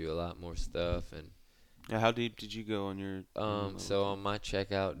teach you a lot more stuff. And Yeah. How deep did you go on your level so two? on my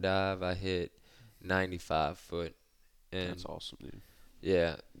checkout dive, I hit 95 foot, That's and awesome, dude.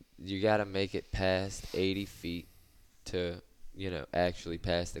 yeah, you got to make it past 80 feet to, actually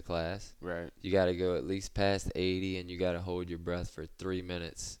pass the class. Right. You got to go at least past 80, and you got to hold your breath for 3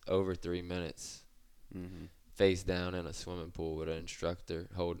 minutes, over 3 minutes, Mhm. face down in a swimming pool with an instructor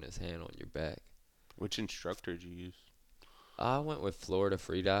holding his hand on your back. Which instructor did you use? I went with Florida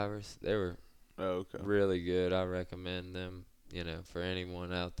Freedivers. They were Oh, okay. really good. I recommend them, for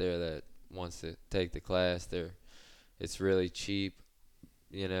anyone out there that wants to take the class. It's really cheap,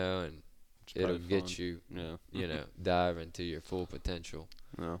 and it'll get you, diving to your full potential.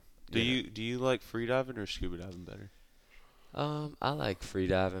 Yeah. Do you like free diving or scuba diving better? I like free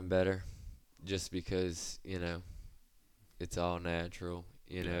diving better, just because it's all natural.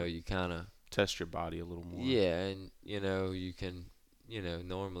 You kind of test your body a little more. Yeah, and you can,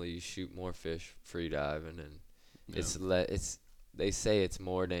 normally you shoot more fish free diving, and it's they say it's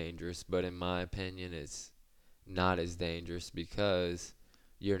more dangerous, but in my opinion, it's not as dangerous because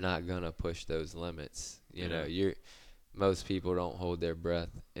you're not gonna push those limits. Most people don't hold their breath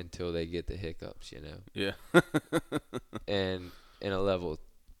until they get the hiccups. Yeah. And in a level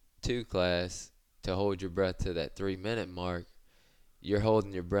 2 class, to hold your breath to that 3-minute mark, you're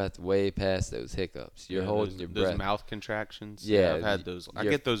holding your breath way past those hiccups. You're holding your breath. Those mouth contractions. Yeah, I've had those. I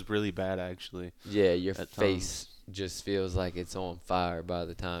get those really bad, actually. Yeah, your face just feels like it's on fire by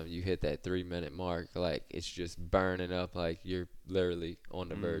the time you hit that 3-minute mark. Like, it's just burning up, like you're literally on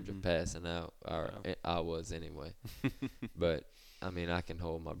the verge of passing out. Or I was anyway. But, I mean, I can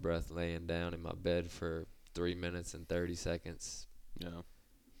hold my breath laying down in my bed for 3 minutes and 30 seconds. Yeah.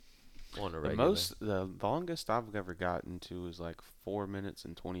 On a regular. The longest I've ever gotten to is like 4 minutes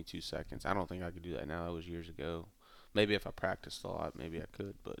and 22 seconds. I don't think I could do that now. That was years ago. Maybe if I practiced a lot, maybe I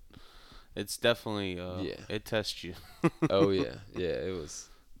could. But it's definitely it tests you. Oh yeah, it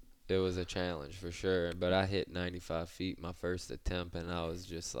was a challenge for sure. But I hit 95 feet my first attempt, and I was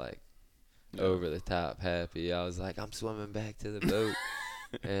just like over the top happy. I was like, I'm swimming back to the boat.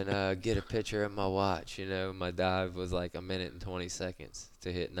 And get a picture of my watch. My dive was like 1 minute and 20 seconds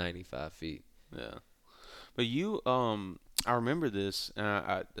to hit 95 feet. Yeah. But you, I remember this,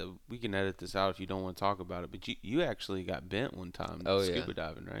 and we can edit this out if you don't want to talk about it, but you actually got bent one time scuba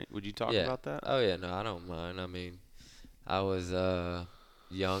diving, right? Would you talk about that? Oh, yeah. No, I don't mind. I mean, I was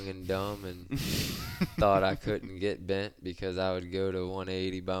young and dumb and thought I couldn't get bent because I would go to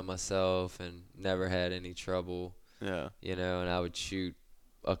 180 by myself and never had any trouble. Yeah. And I would shoot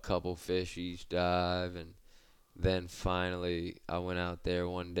a couple fish each dive, and then finally I went out there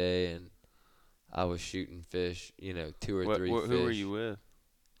one day and I was shooting fish, 2 or 3 fish. Who were you with?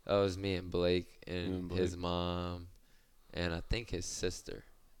 It was me and Blake and his mom and I think his sister.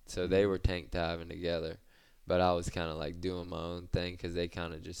 So they were tank diving together, but I was kind of like doing my own thing because they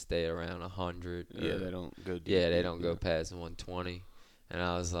kind of just stay around 100. Yeah, they don't go deep. Yeah, they don't go past 120. And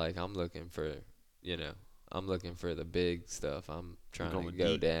I was like, I'm looking for the big stuff. I'm trying to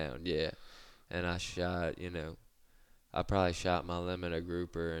go down, yeah. And I shot, I probably shot my limiter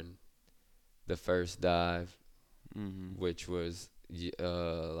grouper in the first dive, which was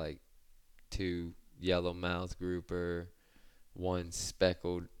like 2 yellowmouth grouper, 1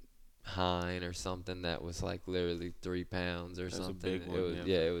 speckled hine or something that was like literally 3 pounds or something. A big one,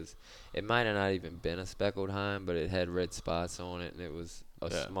 it was. It might have not even been a speckled hine, but it had red spots on it, and it was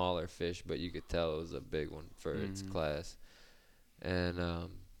a smaller fish, but you could tell it was a big one for its class. And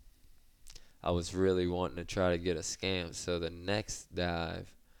I was really wanting to try to get a scamp, so the next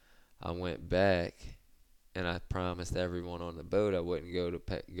dive I went back and I promised everyone on the boat I wouldn't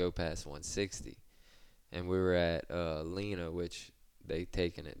go past 160. And we were at Lena, which they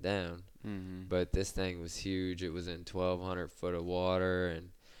taken it down, but this thing was huge. It was in 1,200 foot of water,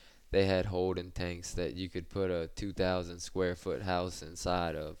 and they had holding tanks that you could put a 2,000 square foot house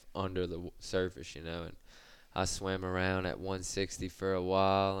inside of under the surface, and I swam around at 160 for a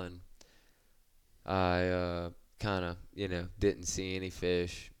while, and I kind of, didn't see any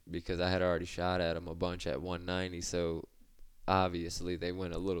fish because I had already shot at them a bunch at 190, so obviously they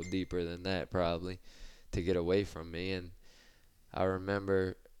went a little deeper than that probably to get away from me. And I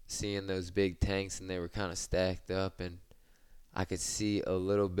remember seeing those big tanks, and they were kind of stacked up, and I could see a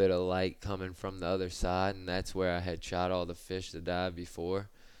little bit of light coming from the other side, and that's where I had shot all the fish to dive before.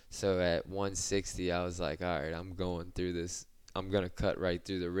 So at 160, I was like, all right, I'm going through this. I'm going to cut right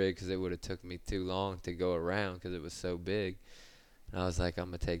through the rig because it would have took me too long to go around because it was so big. And I was like, I'm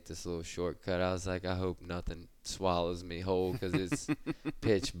going to take this little shortcut. I was like, I hope nothing swallows me whole because it's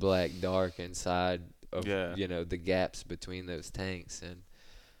pitch black dark inside of, the gaps between those tanks. And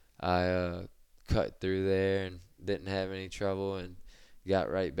I cut through there and didn't have any trouble and got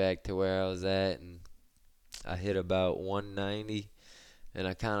right back to where I was at. And I hit about 190. And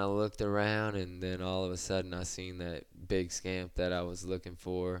I kind of looked around, and then all of a sudden I seen that big scamp that I was looking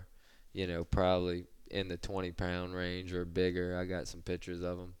for, probably in the 20-pound range or bigger. I got some pictures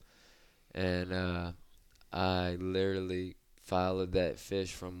of him. And I literally followed that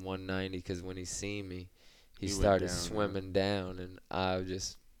fish from 190 because when he seen me, he started swimming down, and I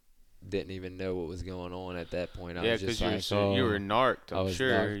just didn't even know what was going on at that point. I was just like, you were narked, I'm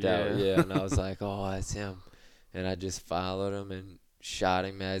sure. I was knocked out, and I was like, oh, that's him. And I just followed him, and shot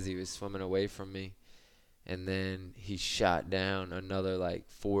him as he was swimming away from me. And then he shot down another like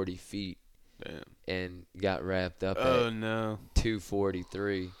 40 feet. Damn. And got wrapped up Oh, at no.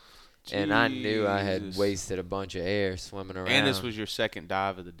 243. Jesus. And I knew I had wasted a bunch of air swimming around. And this was your second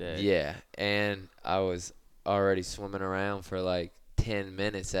dive of the day. Yeah, and I was already swimming around for like 10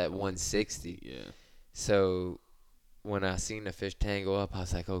 minutes at 160. Yeah. So when I seen the fish tangle up, I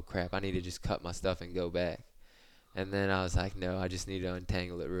was like, oh crap, I need to just cut my stuff and go back. And then I was like, no, I just need to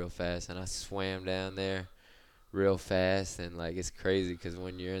untangle it real fast. And I swam down there real fast, and like it's crazy because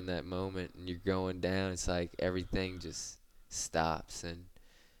when you're in that moment and you're going down, it's like everything just stops, and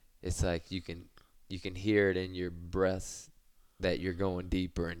it's like you can hear it in your breaths that you're going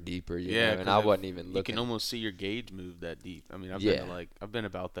deeper and deeper, you know, and I wasn't even looking. You can almost see your gauge move that deep. I mean, I've been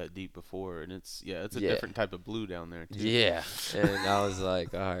about that deep before, and it's a different type of blue down there too. Yeah, and I was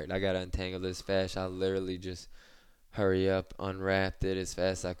like, all right, I gotta untangle this fast. I literally just hurry up, unwrapped it as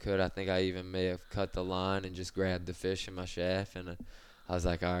fast as I could. I think I even may have cut the line and just grabbed the fish in my shaft, and I was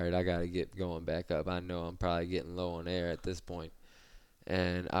like, all right, I gotta get going back up. I know I'm probably getting low on air at this point.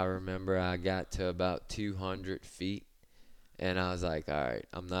 And I remember I got to about 200 feet, and I was like, all right,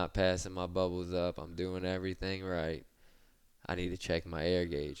 I'm not passing my bubbles up. I'm doing everything right. I need to check my air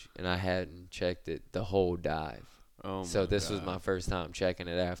gauge. And I hadn't checked it the whole dive. So this was my first time checking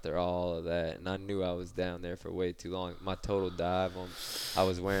it after all of that. And I knew I was down there for way too long. My total dive, I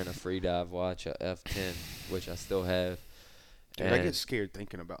was wearing a free dive watch, a F10, which I still have. Dude, I get scared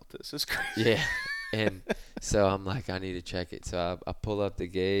thinking about this. It's crazy. Yeah. And so I'm like, I need to check it. So I pull up the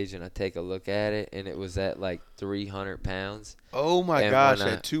gauge and I take a look at it, and it was at like 300 pounds. Oh my gosh,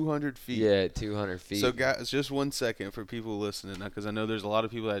 at 200 feet. Yeah, at 200 feet. So guys, just 1 second for people listening, because I know there's a lot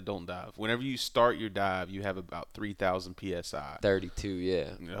of people that don't dive. Whenever you start your dive, you have about 3,000 psi. 32,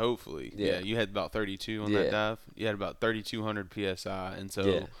 yeah. Hopefully. Yeah, you had about 32 on that dive. You had about 3,200 psi, and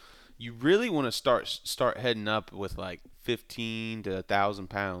so you really want to start heading up with like 15 to 1,000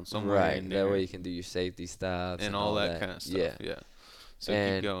 pounds somewhere in there. That way you can do your safety stops and all that kind of stuff. Yeah. So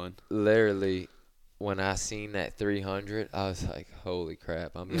keep going. Literally, when I seen that 300, I was like, holy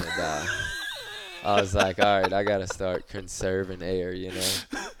crap, I'm gonna die. I was like, all right, I gotta start conserving air, you know.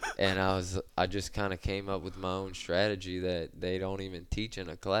 And I just kind of came up with my own strategy that they don't even teach in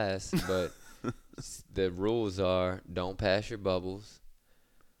a class, but the rules are don't pass your bubbles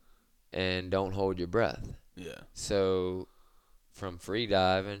and don't hold your breath. Yeah. So from free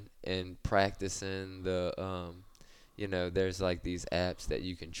diving and practicing the there's like these apps that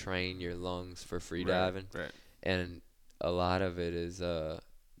you can train your lungs for free diving. Right. And a lot of it is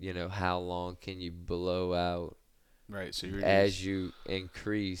how long can you blow out. Right. So as you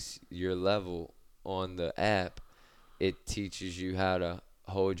increase your level on the app, it teaches you how to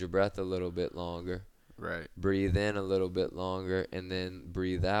hold your breath a little bit longer. Right. Breathe in a little bit longer, and then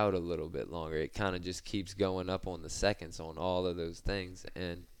breathe out a little bit longer. It kind of just keeps going up on the seconds on all of those things.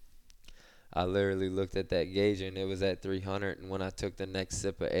 And I literally looked at that gauge, and it was at 300. And when I took the next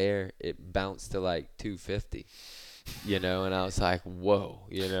sip of air, it bounced to like 250. And I was like, whoa,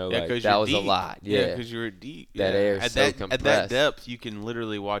 like that was deep. A lot. Yeah, because you were deep. That air is so compressed. At that depth, you can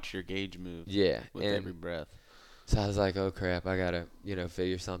literally watch your gauge move. Yeah, with every breath. So I was like, oh, crap, I got to,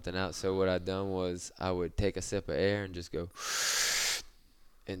 figure something out. So what I done was I would take a sip of air and just go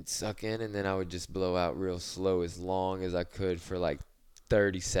and suck in, and then I would just blow out real slow as long as I could for like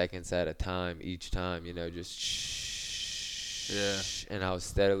 30 seconds at a time each time, just shh. Yeah. And I was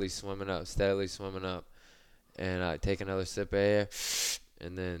steadily swimming up. And I'd take another sip of air,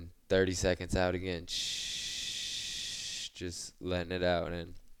 and then 30 seconds out again, just letting it out.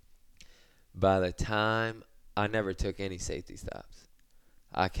 And by the time I never took any safety stops.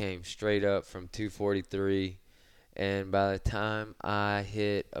 I came straight up from 243, and by the time I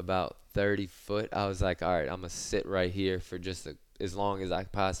hit about 30 foot, I was like, all right, I'm going to sit right here for just as long as I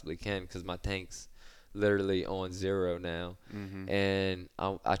possibly can, because my tank's literally on 0 now. Mm-hmm. And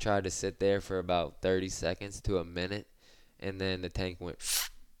I tried to sit there for about 30 seconds to a minute, and then the tank went,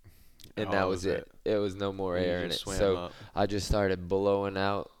 and that was it. It was no more air in it. So I just started blowing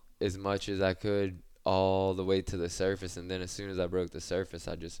out as much as I could all the way to the surface, and then as soon as I broke the surface,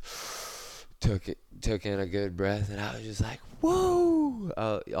 I just took in a good breath, and I was just like, whoa!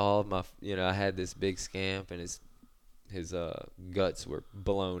 All my, I had this big scamp, and his guts were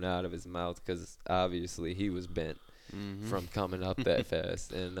blown out of his mouth because obviously he was bent from coming up that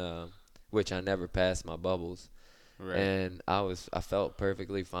fast, and which I never passed my bubbles. Right. And I felt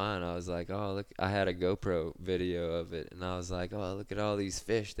perfectly fine. I was like, oh, look, I had a GoPro video of it, and I was like, oh, look at all these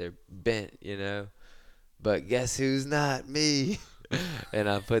fish. They're bent, But guess who's not? Me. And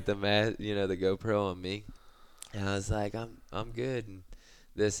I put the the GoPro on me. And I was like, I'm good and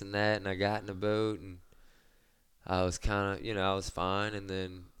this and that, and I got in the boat and I was kind of, I was fine, and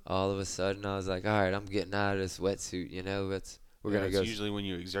then all of a sudden I was like, all right, I'm getting out of this wetsuit, we're Yeah, gonna it's go. usually when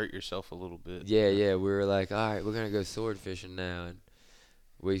you exert yourself a little bit. Yeah, Yeah. yeah, we were like, all right, we're gonna go sword fishing now, and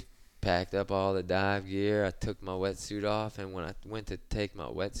we packed up all the dive gear. I took my wetsuit off, and when I went to take my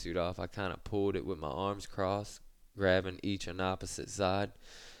wetsuit off, I kind of pulled it with my arms crossed, grabbing each on opposite side,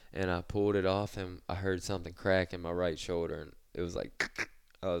 and I pulled it off, and I heard something crack in my right shoulder, and it was like,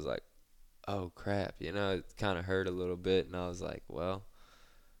 I was like, oh crap, it kind of hurt a little bit, and I was like, well,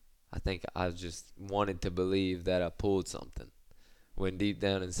 I think I just wanted to believe that I pulled something. When deep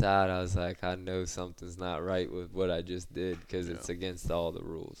down inside, I was like, I know something's not right with what I just did because Yeah. it's against all the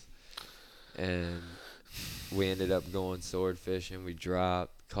rules. And we ended up going sword fishing. We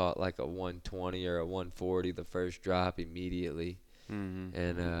dropped, caught like a 120 or a 140 the first drop immediately.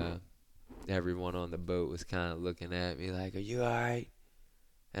 And everyone on the boat was kind of looking at me like, are you all right?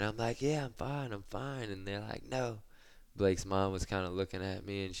 And I'm like, yeah, I'm fine. And they're like, no. Blake's mom was kind of looking at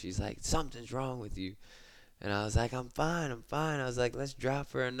me, and she's like, something's wrong with you. And I was like, I'm fine, I'm fine. I was like, let's drop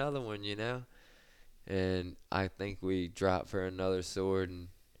for another one. And I think we dropped for another sword and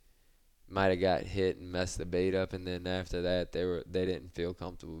might have got hit and messed the bait up. And then after that, they didn't feel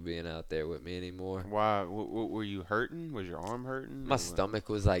comfortable being out there with me anymore. Why? What were you hurting? Was your arm hurting? My Or what? stomach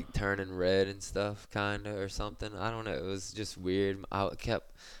was like turning red and stuff, kind of, or something. I don't know. It was just weird. I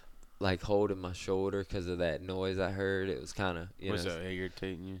kept like holding my shoulder because of that noise I heard. It was kind of, Was that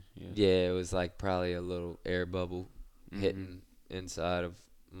irritating you? Yeah. yeah, it was like probably a little air bubble Mm-hmm. hitting inside of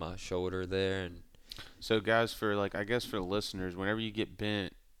my shoulder there, and So, guys, for like, I guess for the listeners, whenever you get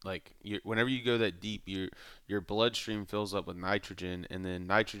bent, like, whenever you go that deep, your bloodstream fills up with nitrogen, and then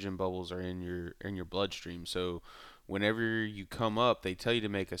nitrogen bubbles are in your bloodstream. So, whenever you come up, they tell you to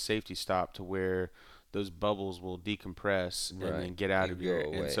make a safety stop to where those bubbles will decompress and right, then get out of and go here.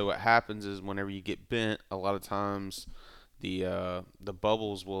 And away. so, what happens is whenever you get bent, a lot of times the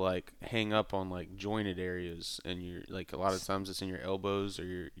bubbles will like hang up on like jointed areas, and you're like a lot of times it's in your elbows or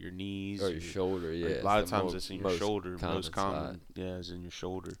your Or knees your shoulder, or yeah, a it's lot the of times it's in your most shoulder. Most common spot. common, yeah, is in your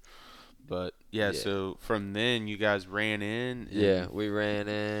shoulder. But yeah, Yeah, so from then you guys ran in yeah, and we ran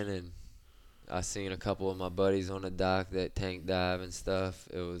in, and I seen a couple of my buddies on the dock that tank dive and stuff.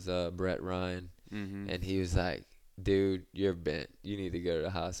 It was Brett Ryan, mhm. and he was like, "Dude, you're bent. You need to go to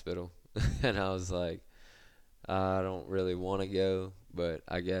the hospital." And I was like, I don't really want to go, but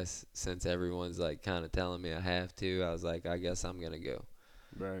I guess since everyone's like kind of telling me I have to, I was like, I guess I'm gonna go.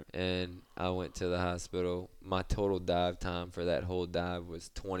 Right. And I went to the hospital. My total dive time for that whole dive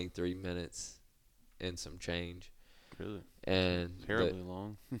was 23 minutes and some change. Really. And Terribly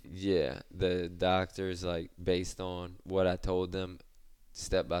long. the doctors, like, based on what I told them,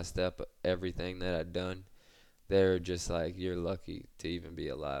 step by step, everything that I'd done, they were just like, you're lucky to even be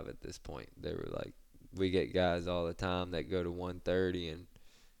alive at this point. They were like, we get guys all the time that go to 130 and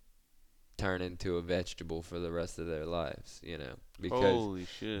turn into a vegetable for the rest of their lives, because Holy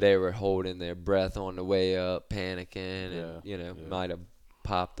shit. they were holding their breath on the way up, panicking, and, Yeah. Yeah. might have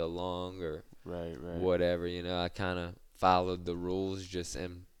popped a lung or Right. Right. whatever. I kind of followed the rules just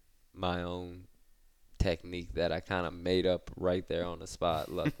in my own technique that I kind of made up right there on the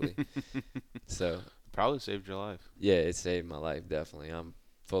spot, luckily. So, Probably saved your life. yeah, it saved my life, definitely. I'm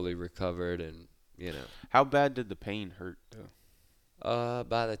fully recovered and. How bad did the pain hurt though?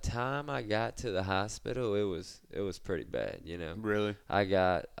 By the time I got to the hospital, it was pretty bad. Really? I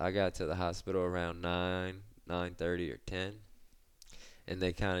got to the hospital around 9:30 or 10, and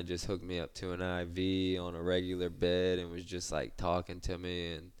they kind of just hooked me up to an IV on a regular bed and was just like talking to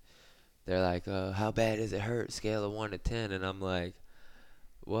me, and they're like, how bad does it hurt? Scale of 1 to 10, and I'm like,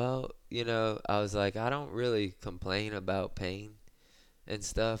 well, I was like, I don't really complain about pain and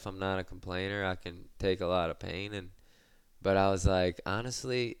stuff. I'm not a complainer. I can take a lot of pain, but I was like,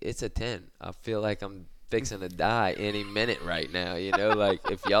 honestly, it's a 10. I feel like I'm fixing to die any minute right now. Like,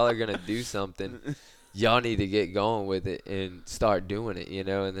 if y'all are going to do something, y'all need to get going with it and start doing it.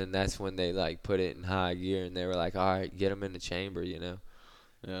 And then that's when they, like, put it in high gear, and they were like, all right, get them in the chamber.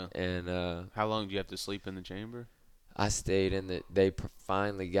 Yeah. And How long do you have to sleep in the chamber? I stayed in the. They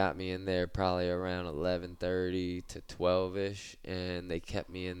finally got me in there probably around 11:30 to 12ish, and they kept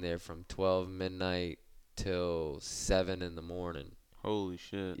me in there from 12 midnight till 7 in the morning. Holy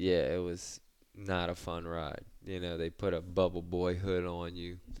shit. Yeah, it was not a fun ride. They put a bubble boy hood on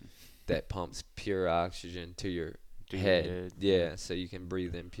you that pumps pure oxygen to your To your head. head. Yeah, so you can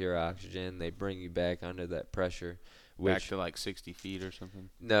breathe in pure oxygen. They bring you back under that pressure, Back which to like 60 feet or something.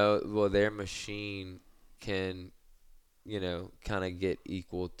 no, well, their machine can kind of get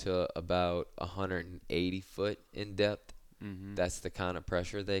equal to about 180 foot in depth. Mm-hmm. That's the kind of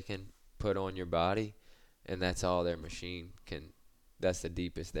pressure they can put on your body, and that's all their machine can. That's the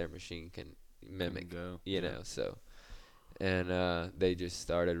deepest their machine can mimic. Go. So, and they just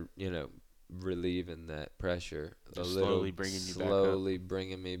started, relieving that pressure Just a little, slowly bringing you back up. slowly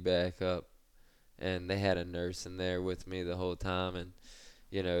bringing me back up. And they had a nurse in there with me the whole time, and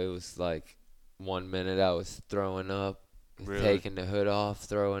it was like 1 minute I was throwing up, Really? taking the hood off,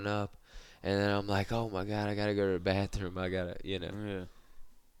 throwing up, and then I'm like, oh my God, I gotta go to the bathroom. I gotta, Yeah.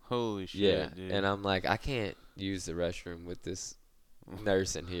 Holy shit, yeah. dude. And I'm like, I can't use the restroom with this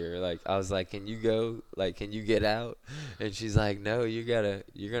nurse in here. Like, I was like, can you go? Like, can you get out? And she's like, no, you're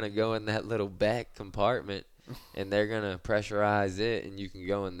gonna go in that little back compartment, and they're gonna pressurize it, and you can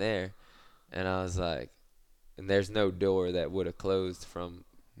go in there. And I was like, and there's no door that would have closed from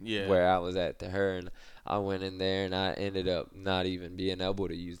where I was at to her. And I went in there, and I ended up not even being able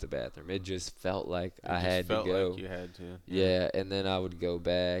to use the bathroom. It just felt like I had to go. Like you had to. Yeah, and then I would go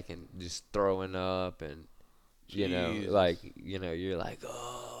back and just throwing up, and you're like,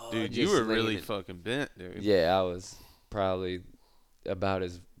 oh, dude, you were really fucking bent, dude. Yeah, I was probably about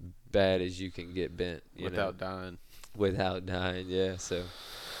as bad as you can get bent, without dying. Without dying, yeah. So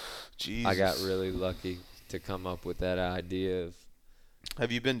Jesus. I got really lucky to come up with that idea of.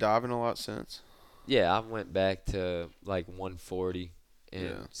 Have you been diving a lot since? Yeah, I went back to like 140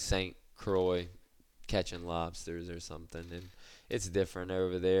 in St. Croix catching lobsters or something, and it's different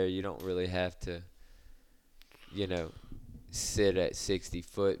over there. You don't really have to, sit at 60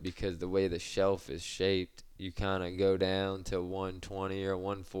 foot because the way the shelf is shaped, you kind of go down to 120 or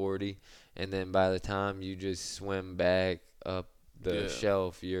 140, and then by the time you just swim back up the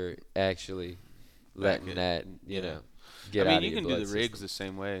shelf, you're actually letting that, get out of your blood system. You can do the rigs the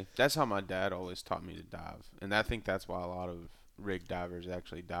same way. That's how my dad always taught me to dive, and I think that's why a lot of rig divers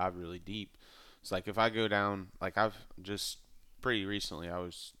actually dive really deep. It's like if I go down, like I've just pretty recently, I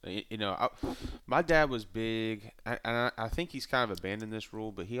was, my dad was big, and I think he's kind of abandoned this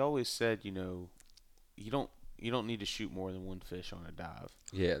rule, but he always said, you don't need to shoot more than one fish on a dive.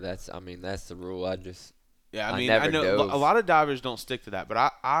 Yeah, that's the rule. I know dove. A lot of divers don't stick to that,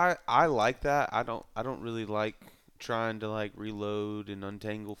 but I like that. I don't really like trying to like reload and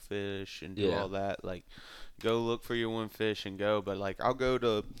untangle fish and do all that. Like, go look for your one fish and go. But like, I'll go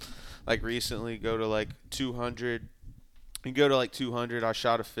to, like recently, go to like 200. You go to like 200. I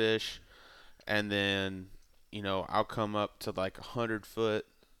shot a fish, and then I'll come up to like 100 foot,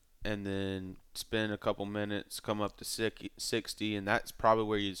 and then spend a couple minutes, come up to 60, and that's probably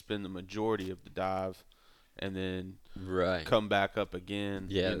where you'd spend the majority of the dive, and then come back up again.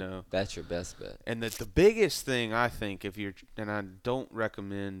 Yeah, that's your best bet. And the biggest thing I think, and I don't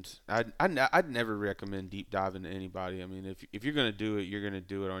recommend, I'd never recommend deep diving to anybody. I mean, if you're gonna do it, you're gonna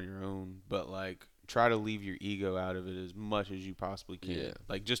do it on your own. But like, try to leave your ego out of it as much as you possibly can. Yeah.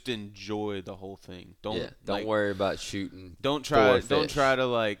 Like, just enjoy the whole thing. Don't worry about shooting. Don't try to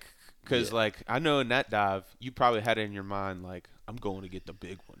like. Because, like, I know in that dive, you probably had it in your mind, like, I'm going to get the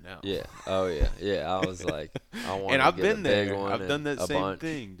big one now. Yeah. Oh, yeah. Yeah, I was like, I want to get the big one. And I've been there. I've done that same bunch.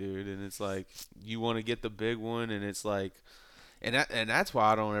 thing, dude. And it's like, you want to get the big one, and it's like, and that's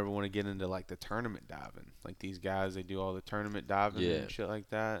why I don't ever want to get into, like, the tournament diving. Like, these guys, they do all the tournament diving and shit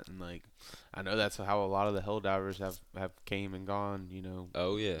like that. And, like, I know that's how a lot of the hell divers have came and gone,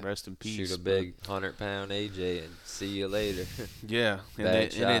 Oh, yeah. Rest in peace. Shoot a big 100-pound AJ and see you later. Yeah. And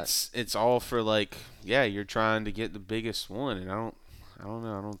it's all for, like, you're trying to get the biggest one. And I don't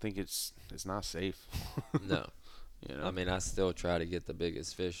know. I don't think it's not safe. No. I mean, I still try to get the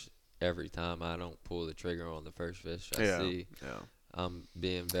biggest fish every time. I don't pull the trigger on the first fish I see. Yeah. I'm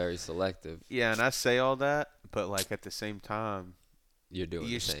being very selective. Yeah, and I say all that, but like at the same time, you're doing.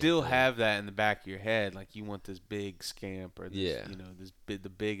 You the same still thing. have that in the back of your head, like you want this big scamp or this, the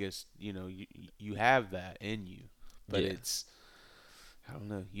biggest. You have that in you, but it's. I don't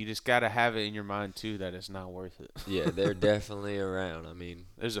know. You just gotta have it in your mind too that it's not worth it. Yeah, they're definitely around. I mean,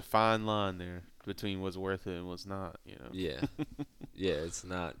 there's a fine line there between what's worth it and what's not. Yeah, yeah. It's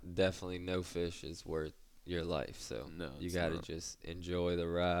not definitely no fish is worth your life. So no, you gotta just enjoy the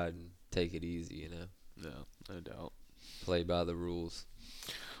ride and take it easy. No doubt. Play by the rules.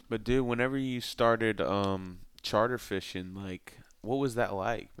 But dude, whenever you started charter fishing, like, what was that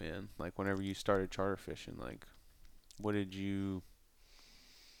like, man? Like, whenever you started charter fishing, like, what did you?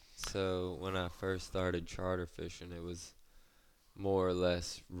 So when I first started charter fishing, it was more or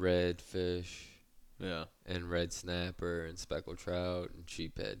less redfish, and red snapper and speckled trout and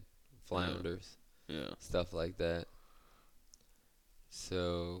sheephead, flounders, stuff like that.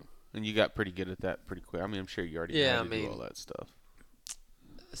 So And you got pretty good at that pretty quick. I mean, I'm sure you already know Yeah, how I to do all mean, that stuff.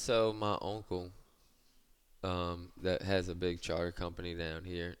 so my uncle, that has a big charter company down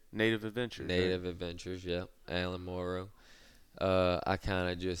here, Native Adventures, right? Native Adventures, yep, Alan Morrow. I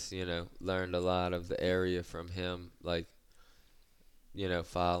kind of just, learned a lot of the area from him, like,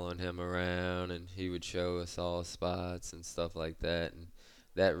 following him around, and he would show us all spots and stuff like that. And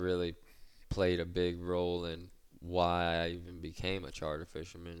that really played a big role in why I even became a charter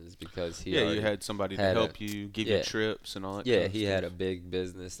fisherman, is because he Yeah, you already had somebody to had a, help you, give you yeah, trips and all that kind yeah, of he had stuff. a big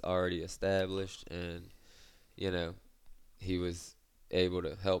business already established, and, you know, he was able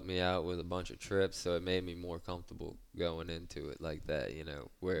to help me out with a bunch of trips, so it made me more comfortable going into it like that,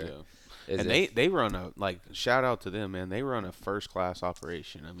 where Yeah. as And if, they run a, like, shout out to them, man. They run a first class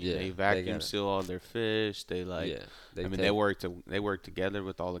operation. I mean, yeah, they they vacuum got it. seal all their fish. They like, Yeah, they I mean, take, they work together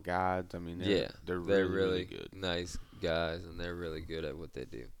with all the guides. I mean, yeah, they're they're really really good. nice guys, and they're really good at what they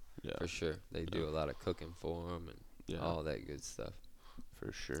do, Yeah. for sure. They Yeah. do a lot of cooking for them and Yeah. all that good stuff.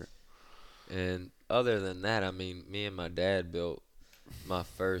 For sure. And other than that, I mean, me and my dad built my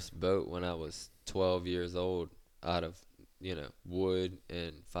first boat when I was 12 years old out of, wood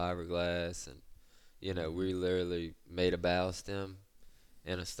and fiberglass. And, Hmm. we literally made a bow stem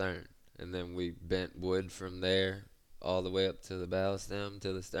and a stern. And then we bent wood from there all the way up to the bow stem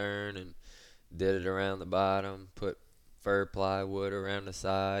to the stern and did it around the bottom, put fir plywood around the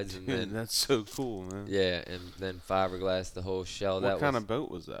sides, and Dude, then, that's so cool, man. yeah, and then fiberglass the whole shell. What That kind was of boat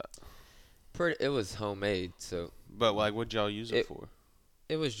was that? it was homemade, so But like, what'd y'all use it it for?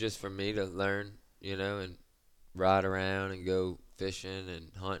 it was just for me to learn, and ride around and go fishing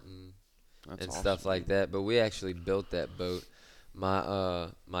and hunting That's and stuff awesome, like dude. that. But we actually built that boat.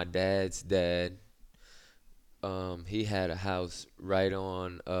 My dad's dad, he had a house right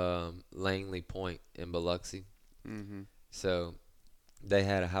on Langley Point in Biloxi. Mhm. So they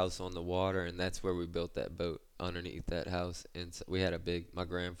had a house on the water, and that's where we built that boat, underneath that house. And so we had my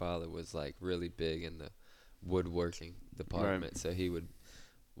grandfather was like really big in the woodworking Right. department, so he would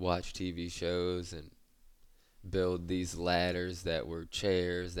watch TV shows and build these ladders that were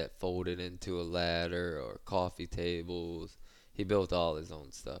chairs that folded into a ladder, or coffee tables. He built all his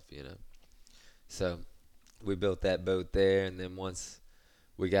own stuff. So we built that boat there, and then once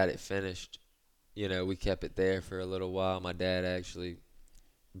we got it finished, we kept it there for a little while. My dad actually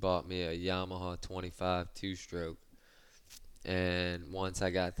bought me a Yamaha 25 two-stroke, and once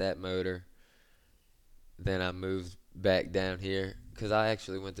I got that motor, then I moved back down here, because I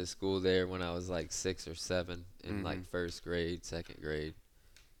actually went to school there when I was like 6 or 7, in like Mhm. first grade, second grade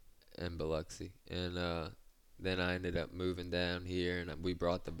in Biloxi. And then I ended up moving down here, and we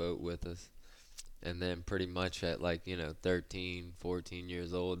brought the boat with us. And then pretty much at like, 13, 14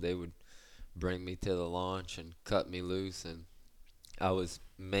 years old, they would bring me to the launch and cut me loose. And I was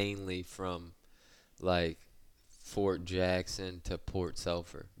mainly from like Fort Jackson to Port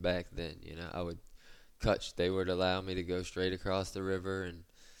Sulphur back then. I would they would allow me to go straight across the river and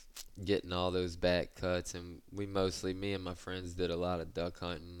getting all those back cuts. And me and my friends did a lot of duck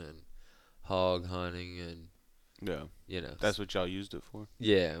hunting and hog hunting, and Yeah. you know That's what y'all used it for.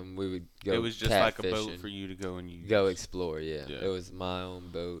 yeah, and we would It go was just like a boat catfishing, for you to go and go use. explore. Yeah, Yeah. it was my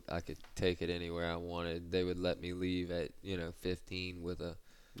own boat. I could take it anywhere I wanted. They would let me leave at 15 with a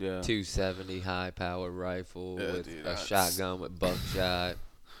Yeah. 270 high power rifle Yeah, with dude. a That's shotgun with buckshot.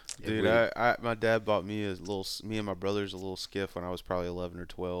 And dude. we My dad bought me me and my brothers a little skiff when I was probably 11 or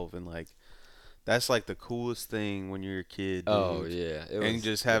 12, and like that's like the coolest thing when you're a kid, Oh dude. yeah, it And was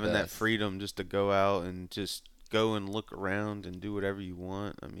just the having that best. freedom just to go out and just go and look around and do whatever you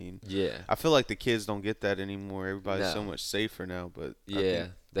want. I mean, Yeah. I feel like the kids don't get that anymore. Everybody's so No. much safer now, but I Yeah,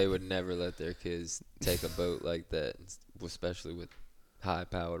 think they would never let their kids take a boat like that, especially with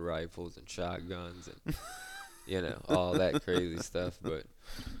high-powered rifles and shotguns and all that crazy stuff. But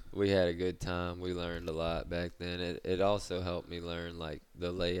we had a good time. We learned a lot back then. It also helped me learn like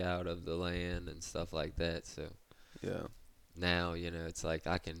the layout of the land and stuff like that. So yeah, now, it's like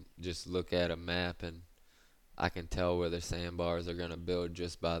I can just look at a map, and I can tell where the sandbars are gonna build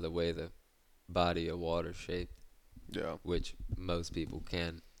just by the way the body of water shaped, yeah. which most people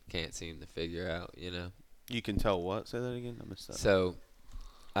can't seem to figure out. You can tell what? Say that again. I missed that. So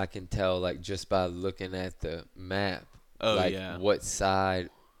I can tell like just by looking at the map, Oh like yeah. what side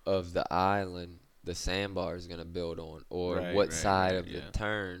of the island the sandbar is gonna build on, or Right, what right, side right. of the Yeah.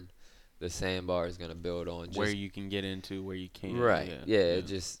 turn the sandbar is gonna build on. Where Just you can get into, where you can't. right, Yeah, yeah. yeah, It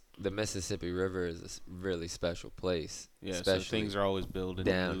just the Mississippi River is a really special place, yeah. So especially things are always building and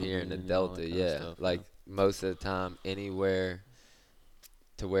down here in the moving and all that Delta. kind of Yeah, stuff. Yeah. like most of the time, anywhere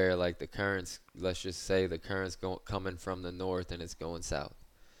to where like the currents, let's just say the currents coming from the north and it's going south.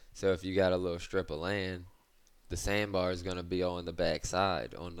 So if you got a little strip of land, the sandbar is going to be on the back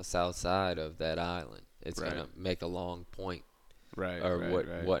side, on the south side of that island. It's Right. going to make a long point Right. or Right.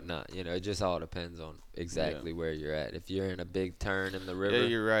 Right. whatnot. You know, it just all depends on Yeah. exactly where you're at. If you're in a big turn in the Yeah, river,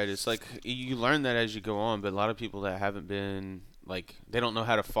 you're right. It's like you learn that as you go on, but a lot of people that haven't been like they don't know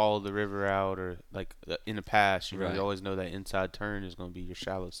how to follow the river out or like in the past, you right? always know that inside turn is going to be your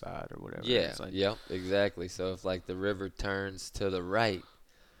shallow side or whatever. And Yeah, it's like yep, exactly. So if like the river turns to the right,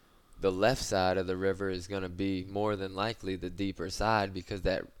 the left side of the river is going to be more than likely the deeper side because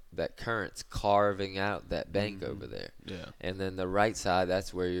that current's carving out that bank over there. Yeah. And then the right side,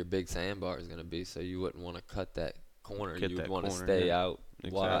 that's where your big sandbar is going to be. So you wouldn't want to cut that corner. Get You would that want to corner, stay yeah. out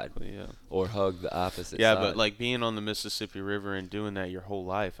wide Exactly, yeah. or hug the opposite Yeah, side. but like being on the Mississippi River and doing that your whole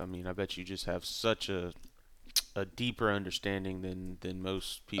life, I mean, I bet you just have such a deeper understanding than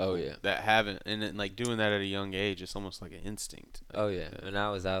most people Oh yeah. that haven't, and then, like doing that at a young age, it's almost like an instinct. Like, Oh yeah. And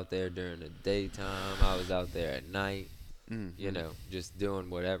I was out there during the daytime. I was out there at night. You mm-hmm. know, just doing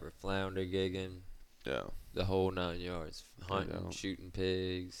whatever, flounder gigging, Yeah. the whole 9 yards, hunting, know. shooting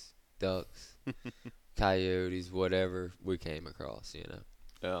pigs, ducks, coyotes, whatever we came across. You know.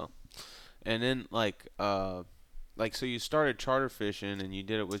 Yeah. And then like so you started charter fishing and you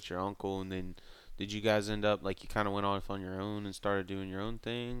did it with your uncle, and then did you guys end up like you kind of went off on your own and started doing your own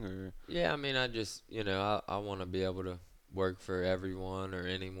thing, or? Yeah, I mean, I just I want to be able to work for everyone or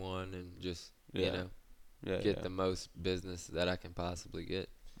anyone and just Yeah. Yeah, get yeah. the most business that I can possibly get.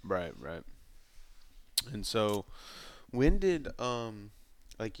 Right, right. And so when did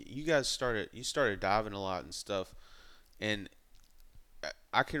like you started diving a lot and stuff, and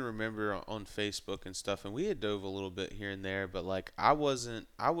I can remember on Facebook and stuff, and we had dove a little bit here and there, but like I was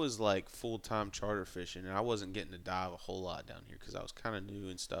like full time charter fishing, and I wasn't getting to dive a whole lot down here because I was kind of new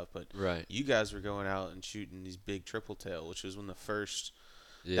and stuff. But Right. you guys were going out and shooting these big triple tail, which was when the first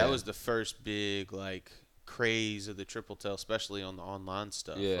that Yeah. was the first big like craze of the triple tail, especially on the online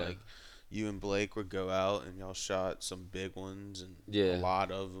stuff. Yeah. Like you and Blake would go out and y'all shot some big ones and a Yeah.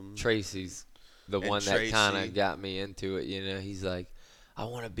 lot of them. Tracy's the And one that kind Tracy. of got me into it. He's like, I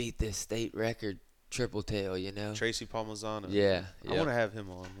want to beat this state record triple tail. Tracy Palmazano. Yeah. I want to have him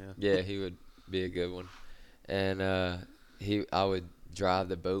on. Yeah. Yeah, he would be a good one. And I would drive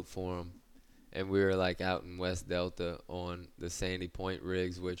the boat for him, and we were like out in West Delta on the Sandy Point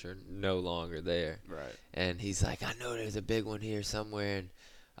rigs, which are no longer there. Right. And he's like, I know there's a big one here somewhere, and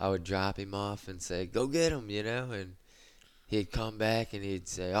I would drop him off and say, go get him, and he'd come back and he'd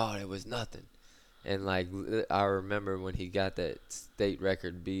say, oh, there was nothing. And like I remember when he got that state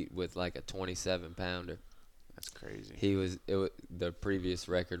record beat with like a 27-pounder. That's crazy. The previous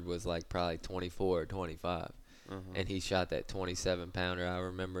record was like probably 24 or 25. And he shot that 27-pounder. I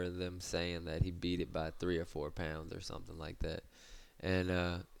remember them saying that he beat it by 3 or 4 pounds or something like that. And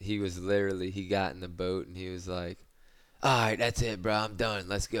he got in the boat and he was like, all right, that's it, bro. I'm done.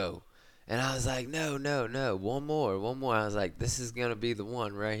 Let's go. And I was like, no. One more. I was like, this is going to be the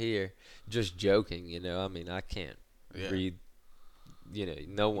one right here. Just joking, I mean, I can't read.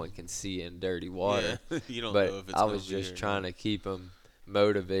 No one can see in dirty water. Yeah. You don't but know if it's I gonna was be just or trying not. to keep him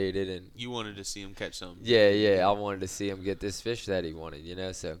motivated. And You wanted to see him catch something. yeah, I wanted to see him get this fish that he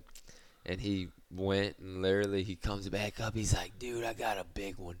wanted, so. And he went and literally he comes back up. He's like, dude, I got a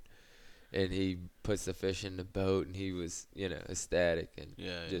big one. And he puts the fish in the boat, and he was, ecstatic and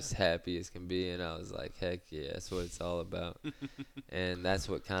just happy as can be. And I was like, heck yeah, that's what it's all about. And that's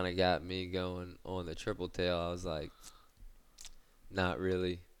what kind of got me going on the triple tail. I was like, not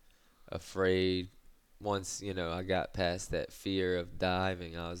really afraid. Once, I got past that fear of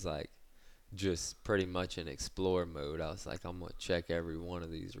diving, I was like, just pretty much in explore mode. I was like, I'm going to check every one of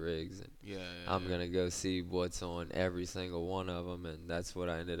these rigs, and I'm going to go see what's on every single one of them. And that's what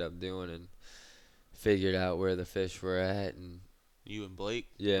I ended up doing, and figured out where the fish were at. And You and Blake?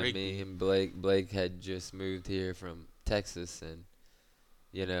 yeah, Rigby. me and Blake had just moved here from Texas, and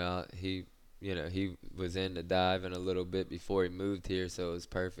he was into diving a little bit before he moved here, so it was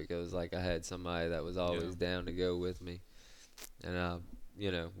perfect. It was like I had somebody that was always down to go with me. And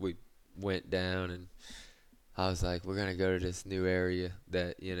we went down, and I was like, we're gonna go to this new area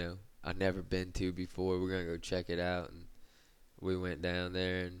that I've never been to before. We're gonna go check it out. And we went down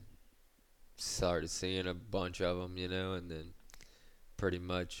there and started seeing a bunch of them, and then pretty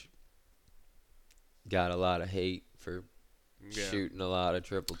much got a lot of hate for shooting a lot of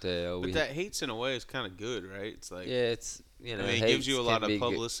triple tail. But that hate's in a way is kind of good, right? It's like it's I mean, it gives you a lot of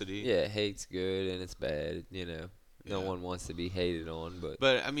publicity. Yeah, hate's good and it's bad. No one wants to be hated on,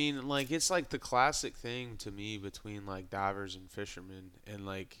 but I mean, like it's like the classic thing to me between like divers and fishermen, and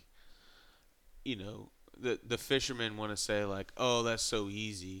like the fishermen want to say like, "Oh, that's so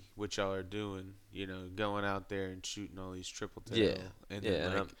easy, what y'all are doing." Going out there and shooting all these triple Yeah, tail, and yeah, then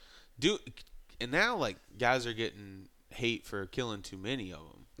and like do, and now like guys are getting hate for killing too many of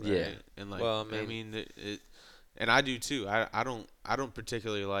them, yeah. right? And like, Well, I I mean, mean, and I do too. I don't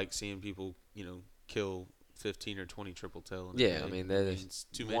particularly like seeing people kill 15 or 20 triple tail in a yeah, I day. mean, I mean, there's it's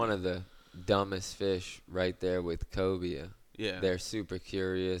too one many. of the dumbest fish right there with cobia. Yeah. They're super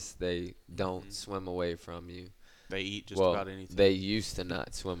curious. They don't Hmm. swim away from you. They eat just Well, about anything. they used to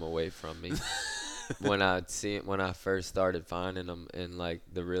not swim away from me. When I first started finding them in like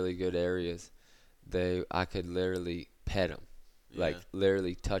the really good areas, I could literally pet them, like Yeah.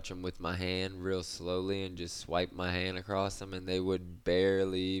 literally touch them with my hand real slowly and just swipe my hand across them, and they would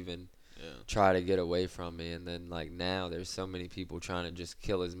barely even Yeah. try to get away from me. And then like now, there's so many people trying to just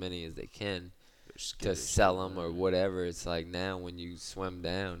kill as many as they can They're to skittish sell doing them or that. whatever. It's like now when you swim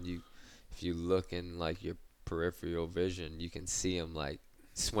down, if you look in like your peripheral vision, you can see them like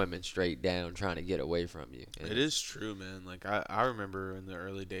swimming straight down trying to get away from you. And It is true, man. Like I remember in the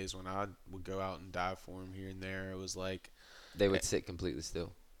early days when I would go out and dive for them here and there. It was like, they eh, would sit completely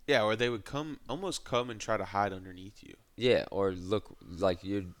still. yeah, or they would almost come and try to hide underneath you. Yeah, or look like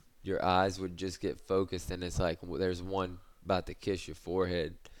your eyes would just get focused, and it's like there's one about to kiss your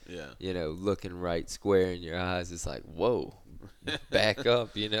forehead, Yeah. looking right square in your eyes. It's like, whoa, back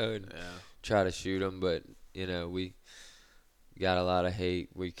up, and Yeah. try to shoot them. But we got a lot of hate.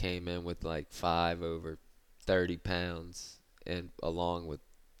 We came in with like 5 over 30 pounds, and along with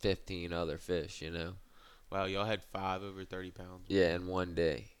 15 other fish. Wow, y'all had 5 over 30 pounds. Yeah, in one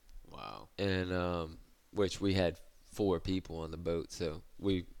day. Wow. And which we had 4 people on the boat, so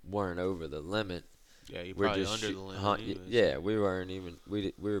we weren't over the limit. Yeah, you We're probably just under the limit anyways. yeah, we weren't even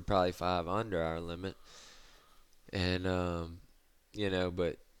we were probably 5 under our limit. And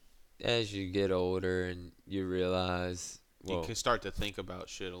but as you get older and you realize, You well, can start to think about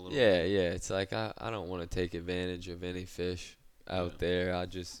shit a little yeah, bit. yeah, it's like I don't want to take advantage of any fish Yeah. out there. I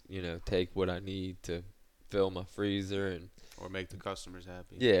just, take what I need to fill my freezer, and Or make the customers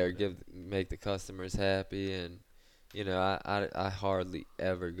happy. yeah, or Whatever. make the customers happy. And I hardly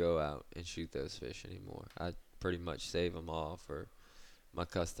ever go out and shoot those fish anymore. I pretty much save them all for my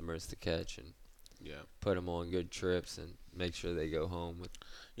customers to catch, and Yeah. put them on good trips and make sure they go home with.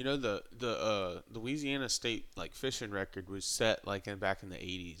 The Louisiana state like fishing record was set like back in the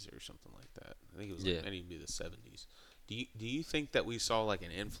 80s or something like that. I think it was Yeah. like maybe the 70s. Do you think that we saw like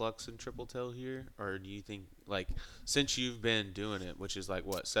an influx in triple tail here, or do you think like since you've been doing it, which is like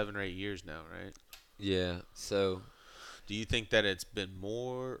what 7 or 8 years now, right? Yeah. So, Do you think that it's been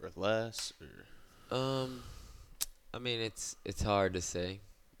more or less, or um, I mean, it's hard to say.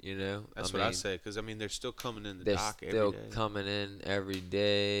 that's I what I mean, say? Because I mean they're still coming in the they're dock every still day. coming in every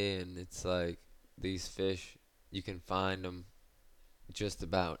day, and it's like these fish, you can find them just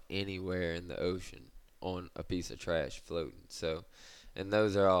about anywhere in the ocean on a piece of trash floating. So, and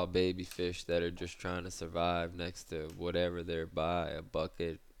those are all baby fish that are just trying to survive next to whatever they're by, a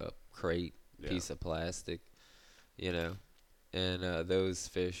bucket, a crate, Yeah, piece of plastic, you know. And those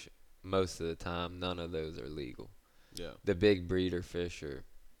fish, most of the time, none of those are legal. yeah, The big breeder fish are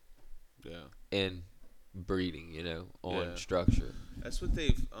yeah, in breeding, on yeah. structure. That's what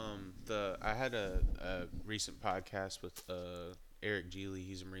they've I had a recent podcast with Eric Geely.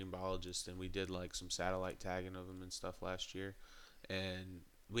 He's a marine biologist, and we did like some satellite tagging of them and stuff last year. And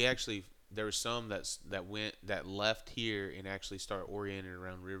we actually there were some that left here and actually started orienting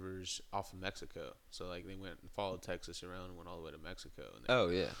around rivers off of Mexico. So like they went and followed Texas around and went all the way to Mexico, and they Oh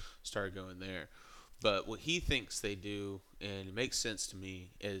yeah, started going there. But what he thinks they do, and it makes sense to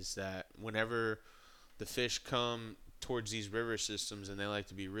me, is that whenever the fish come towards these river systems and they like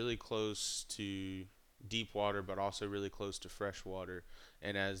to be really close to deep water but also really close to fresh water,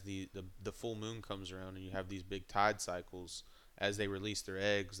 and as the full moon comes around and you have these big tide cycles, as they release their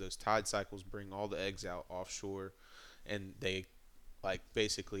eggs, those tide cycles bring all the eggs out offshore, and they like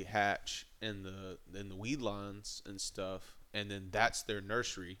basically hatch in the weed lines and stuff, and then that's their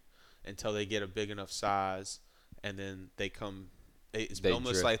nursery until they get a big enough size, and then they come. It's they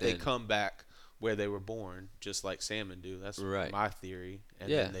almost like drift they in. come back where they were born, just like salmon do. That's Right. my theory, and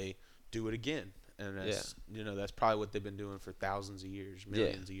Yeah. then they do it again, and Yeah. that's probably what they've been doing for thousands of years, Yeah.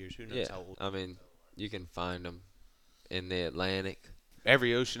 millions of years. Who knows Yeah. how old? I mean, you can find them in the Atlantic.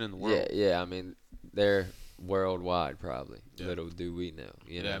 Every ocean in the Yeah, world. yeah. I mean, they're worldwide probably. Yeah. Little do we know,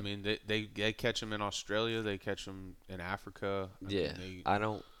 Yeah, I mean they catch them in Australia, they catch them in Africa. Yeah. They I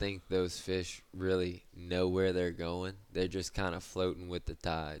don't think those fish really know where they're going. They're just kind of floating with the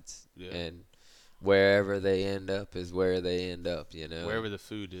tides. yeah And wherever they end up is where they end up, you know. Wherever the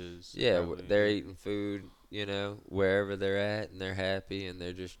food is, Yeah, probably. they're Yeah. eating food, you know, wherever they're at, and they're happy, and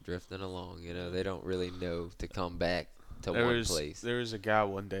they're just drifting along, you know. Yeah. They don't really know to come back to There one was place. there was a guy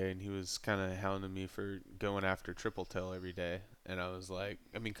one day, and he was kind of hounding me for going after triple tail every day, and I was like,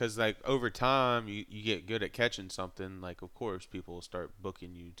 I mean, because like over time, you get good at catching something. Like, of course, people will start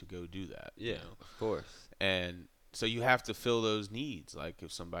booking you to go do that, you Yeah, know, of course. and so you have to fill those needs. Like,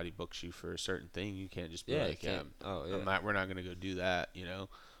 if somebody books you for a certain thing, you can't just be Yeah, you like, yeah, can't. Oh, I'm yeah. not. We're not gonna go do that, you know.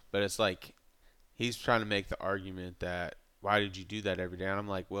 But it's like he's trying to make the argument that why did you do that every day? And I'm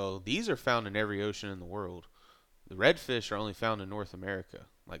like, well, these are found in every ocean in the world. The redfish are only found in North America,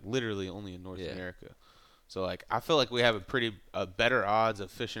 like literally only in North Yeah. America. So like I feel like we have a better odds of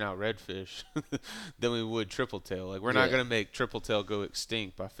fishing out redfish than we would triple tail. Like we're not Yeah. gonna make triple tail go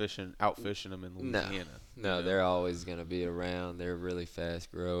extinct by out fishing them in No. Louisiana. You No, know, they're always going to be around. They're really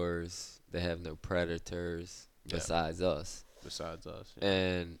fast growers. They have no predators yeah. besides us. Besides us, yeah.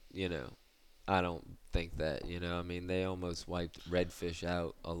 And, you know, I don't think that, you know, I mean, they almost wiped redfish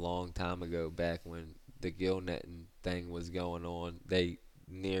out a long time ago back when the gill netting thing was going on. They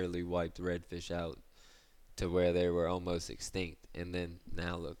nearly wiped redfish out to where they were almost extinct. And then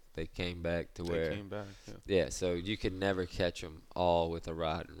now look, they came back to They where, came back. Yeah. yeah, so you could never catch them all with a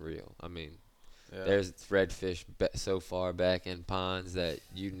rod and reel. I mean, Yeah. there's redfish so far back in ponds that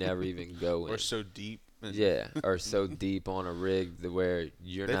you never even go in. Or so deep. Yeah, or so deep on a rig where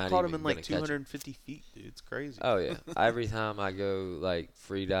you're They've not caught even them in gonna like catch 'em. 250 feet, dude. It's crazy. Oh yeah, every time I go like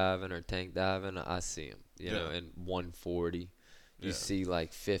free diving or tank diving, I see them. You know, Yeah. in 140, you Yeah. see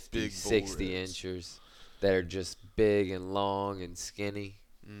like 50, Big bull 60 reds. inchers that are just big and long and skinny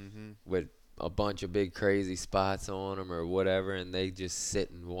Mm-hmm. with a bunch of big crazy spots on them or whatever, and they just sit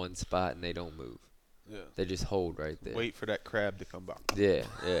in one spot and they don't move. Yeah. They just hold right there. Wait for that crab to come back. Yeah,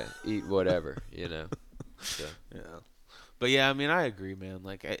 yeah. Eat whatever, you know. So. Yeah. But yeah, I mean, I agree, man.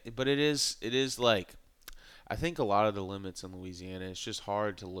 Like, but it is like, I think a lot of the limits in Louisiana, it's just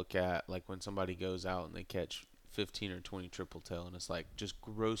hard to look at. Like when somebody goes out and they catch 15 or 20 triple tail, and it's like just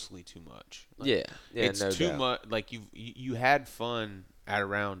grossly too much. Like, Yeah, yeah, it's no too doubt. much. Like you had fun at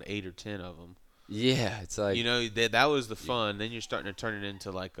around 8 or 10 of them. Yeah, it's like You know that was the fun. Then you're starting to turn it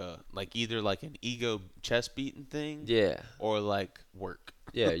into like either like an ego chest beating thing yeah, or like work.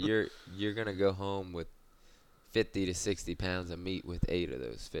 yeah. You're gonna go home with 50 to 60 pounds of meat with 8 of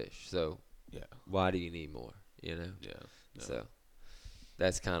those fish. So Yeah. why do you need more? You know. Yeah. No. So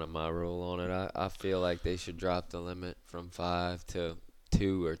that's kind of my rule on it. I feel like they should drop the limit from 5 to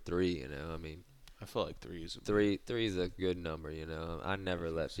 2 or 3. You know, I mean, I feel like three is three is a good number. You know, I never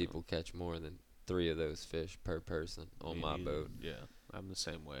think let so. people catch more than 3 of those fish per person on Me my neither. boat. Yeah, I'm the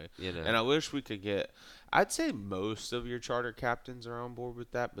same way. You know. And I wish we could get. I'd say most of your charter captains are on board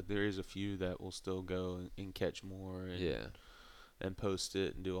with that, but there is a few that will still go and catch more and Yeah. and post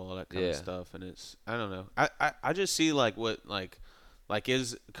it and do all that kind Yeah. of stuff. And it's I don't know. I just see like what like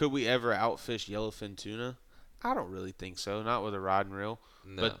is could we ever outfish yellowfin tuna? I don't really think so. Not with a rod and reel.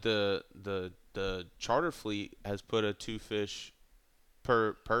 No. But the charter fleet has put a 2 fish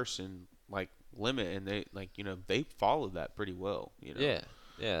per person like limit, and they like they follow that pretty well. Yeah.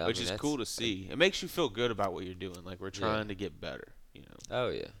 Yeah. I Which mean, is that's cool to see. It makes you feel good about what you're doing. Like we're Yeah. trying to get better. Oh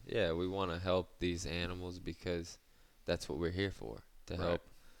yeah, yeah. We want to help these animals because that's what we're here for, to Right. help,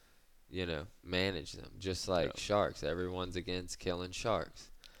 manage them. Just like Yeah. sharks, everyone's against killing sharks,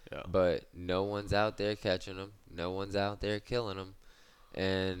 Yeah. but no one's out there catching them. No one's out there killing them,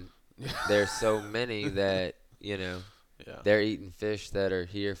 and there's so many that Yeah. they're eating fish that are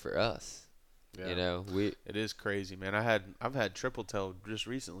here for us. Yeah. We It is crazy, man. I've had triple tail just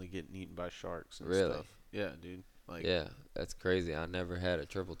recently getting eaten by sharks and Really? stuff. Yeah, dude. Like yeah, that's crazy. I never had a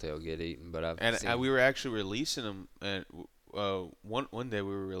triple tail get eaten, but I've and seen. we were actually releasing them, and one day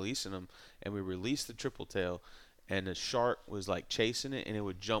we were releasing them, and we released the triple tail, and the shark was like chasing it, and it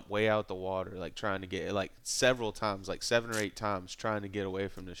would jump way out the water, like trying to get it, like several times, like 7 or 8 times, trying to get away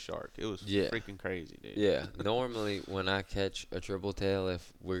from the shark. It was Yeah. freaking crazy, dude. Yeah, normally when I catch a triple tail,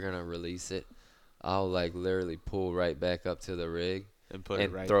 if we're gonna release it, I'll like literally pull right back up to the rig And put it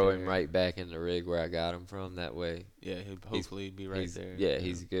and right throw there. him right back in the rig where I got him from. That way, Yeah, he'll hopefully be right he's there. yeah,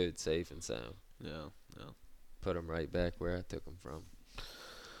 he's good, safe and sound. Yeah, yeah. Put him right back where I took him from.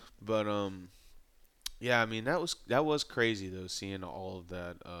 But yeah, I mean that was crazy though, seeing all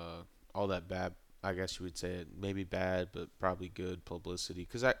that bad. I guess you would say it maybe bad, but probably good publicity.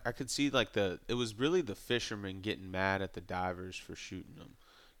 Because I could see like it was really the fishermen getting mad at the divers for shooting them,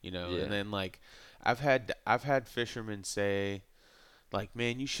 Yeah. And then like I've had fishermen say like,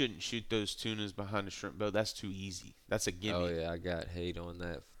 man, you shouldn't shoot those tunas behind the shrimp boat. That's too easy. That's a gimme. Oh yeah, I got hate on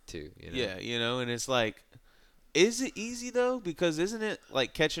that too. You know. Yeah, and it's like, is it easy though? Because isn't it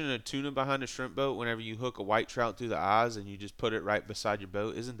like catching a tuna behind a shrimp boat whenever you hook a white trout through the eyes and you just put it right beside your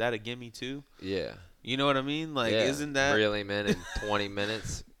boat? Isn't that a gimme too? Yeah. You know what I mean? Like, Yeah. isn't that? Reel him in 20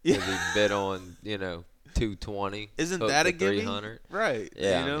 minutes Yeah. because he bid on 220, Isn't hooked that a for gimme? 300. Right.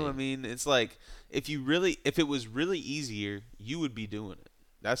 Yeah, I I mean, mean, it's like if it was really easier, you would be doing it.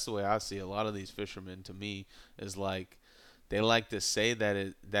 That's the way I see a lot of these fishermen. To me, is like they like to say that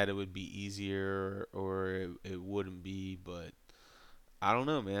it would be easier or it wouldn't be, but I don't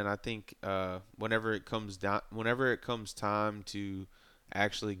know, man. I think whenever it comes time to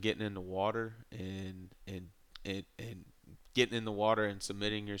actually getting in the water and getting in the water and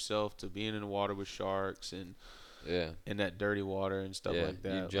submitting yourself to being in the water with sharks and yeah. in that dirty water and stuff Yeah, like you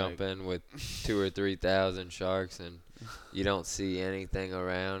that, jump like in with 2 or 3 thousand sharks and you don't see anything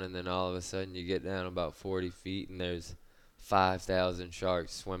around, and then all of a sudden you get down about 40 feet and there's 5,000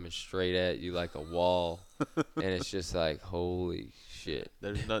 sharks swimming straight at you like a wall, and it's just like holy shit.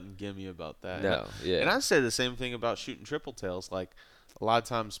 there's nothing gimme about that. And No, yeah, I say the same thing about shooting triple tails. Like a lot of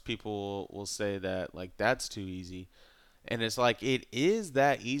times people will say that like that's too easy. And it's like it is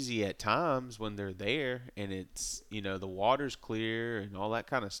that easy at times when they're there and it's, the water's clear and all that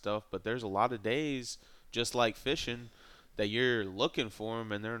kind of stuff, but there's a lot of days just like fishing that you're looking for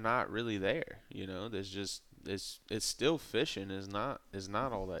them and they're not really there. There's just it's still fishing is not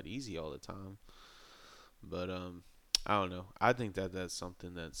all that easy all the time. But I don't know. I think that that's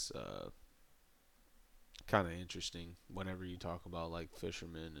something that's kind of interesting whenever you talk about like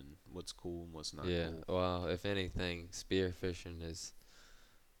fishermen and what's cool and what's not yeah. cool. Well, if anything, spear fishing is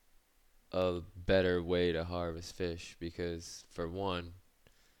a better way to harvest fish because, for one,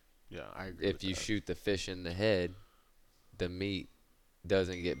 Yeah, I agree with if you that. shoot the fish in the head, the meat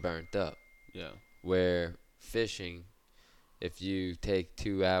doesn't get burnt up. Yeah. Where fishing, if you take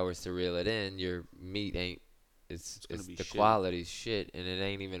 2 hours to reel it in, your meat ain't. It's gonna It's be the shitty. quality's shit, and it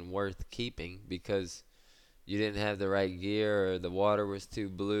ain't even worth keeping because you didn't have the right gear, or the water was too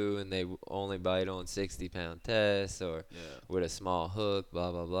blue, and they only bite on 60-pound tests, or Yeah. with a small hook.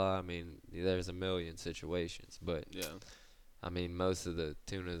 Blah blah blah. I mean, there's a million situations, but Yeah. I mean, most of the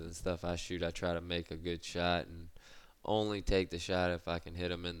tunas and stuff I shoot, I try to make a good shot and only take the shot if I can hit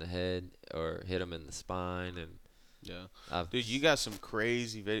them in the head or hit them in the spine. And Yeah. I've, Dude, you got some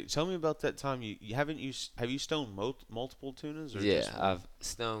crazy video. Tell me about that time you haven't you have you stoned multiple tunas or yeah, just one? I've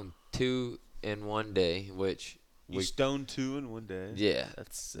stoned 2 in 1 day, which You we, stoned two in one day. yeah,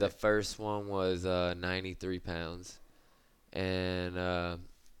 That's the sick. first one was 93 pounds, and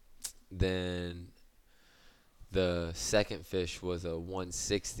then the second fish was a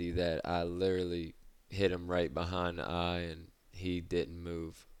 160 that I literally hit him right behind the eye, and he didn't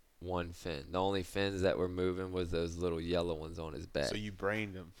move one fin. The only fins that were moving was those little yellow ones on his So back. you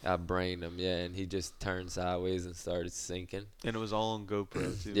brained him, I brained him, yeah, and he just turned sideways and started sinking. and it was all on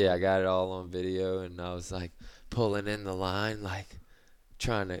GoPro too. Yeah, Huh? I got it all on video, and I was like pulling in the line, like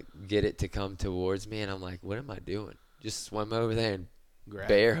trying to get it to come towards me, and I'm like, what am I doing? Just swim over there and Grab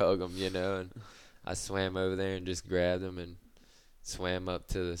bear him. hug him, and I swam over there and just grabbed him and swam up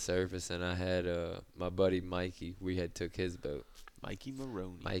to the surface, and I had my buddy Mikey. We had took his boat, Mikey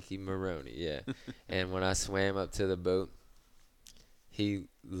Maroney. Mikey Maroney, yeah. And when I swam up to the boat, he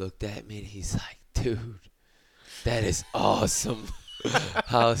looked at me and he's like, "Dude, that is awesome."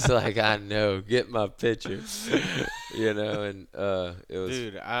 I was like, "I know, get my picture," and it was,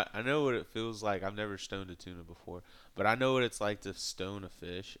 Dude, I know what it feels like. I've never stoned a tuna before, but I know what it's like to stone a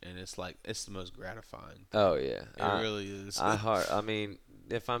fish, and it's the most gratifying oh thing. yeah, It really is. I mean,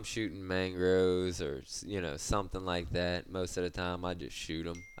 if I'm shooting mangroves or something like that, most of the time I just shoot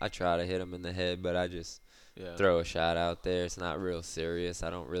them. I try to hit them in the head, but I just Yeah. throw a shot out there. It's not real serious. I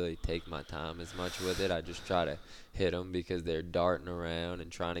don't really take my time as much with it. I just try to hit them because they're darting around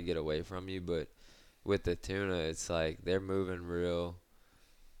and trying to get away from you. But with the tuna, it's like they're moving real.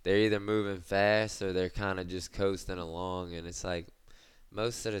 They're either moving fast or they're kind of just coasting along, and it's like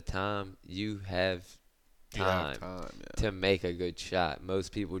most of the time you have You have time time, yeah. to make a good shot.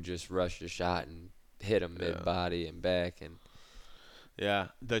 Most people just rush the shot and hit them Yeah. mid body and back, and Yeah,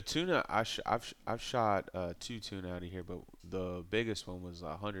 the tuna I've shot two tuna out of here, but the biggest one was a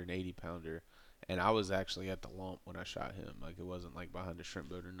 180 pounder, and I was actually at the lump when I shot him. Like it wasn't like behind a shrimp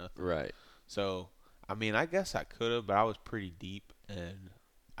boat or nothing. right. So I mean, I guess I could have, but I was pretty deep, and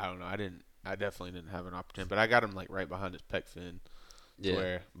I don't know. I didn't. I definitely didn't have an opportunity, but I got him like right behind his pec fin to Yeah.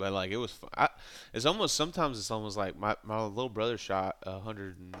 where, but like it was. It's almost sometimes it's almost like my little brother shot a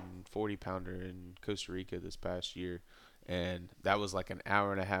 140 pounder in Costa Rica this past year, and that was like an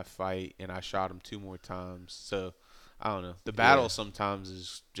hour and a half fight, and I shot him two more times. So I don't know. The Yeah. battle sometimes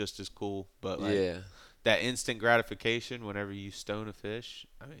is just as cool, but like Yeah. that instant gratification whenever you stone a fish,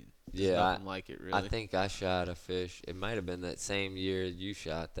 I mean, there's Yeah, nothing like it I really. think I shot a fish. It might have been that same year you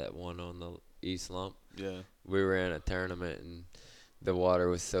shot that one on the East Lump. Yeah. We were in a tournament and the water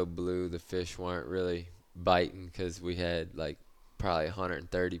was so blue the fish weren't really biting because we had like probably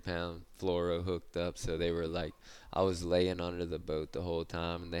 130-pound fluoro hooked up, so they were like, I was laying under the boat the whole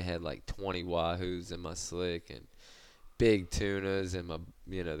time and they had like 20 wahoos in my slick and big tunas, and my,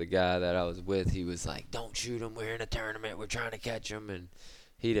 the guy that I was with, he was like, don't shoot them, we're in a tournament, we're trying to catch them. And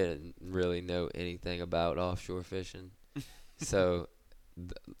he didn't really know anything about offshore fishing. So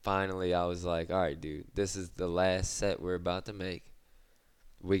finally I was like, all right, dude, this is the last set we're about to make.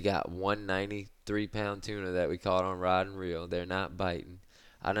 We got 193-pound tuna that we caught on rod and reel. They're not biting.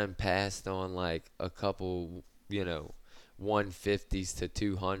 I done passed on like a couple, 150s to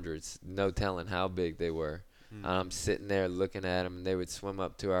 200s. No telling how big they were. And I'm sitting there looking at them, and they would swim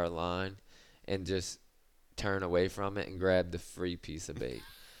up to our line and just turn away from it and grab the free piece of bait.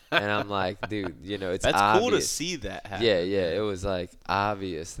 And I'm like, dude, it's That's cool to obvious. see that happen. Yeah, yeah. Man. It was like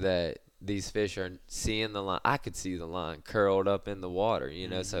obvious that these fish are seeing the line. I could see the line curled up in the water,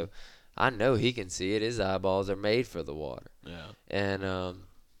 so I know he can see it. His eyeballs are made for the water. Yeah. And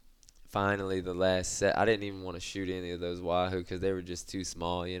finally, the last set, I didn't even want to shoot any of those wahoo because they were just too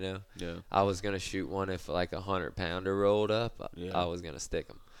small, Yeah. I was going to shoot one if like 100-pounder rolled up. Yeah. I was going to stick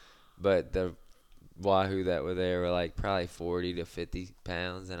them. But the wahoo that were there were like probably 40 to 50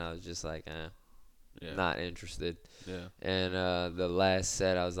 pounds, and I was just like, not interested. Yeah. And the last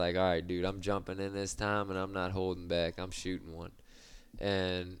set, I was like, all right, dude, I'm jumping in this time, and I'm not holding back. I'm shooting one.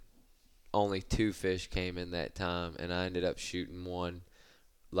 And only 2 fish came in that time, and I ended up shooting one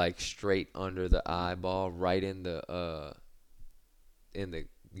like straight under the eyeball, right in the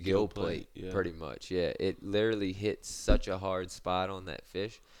gill plate, yeah. pretty much. Yeah, it literally hit such a hard spot on that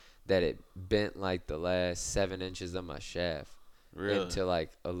fish that it bent like the last 7 inches of my shaft Really? into like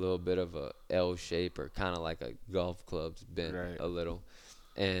a little bit of a L shape, or kind of like a golf club's bent a little.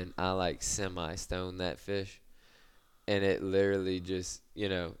 And I like semi-stoned that fish. And it literally just,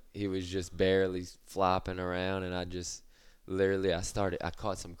 he was just barely flopping around, and I just literally, I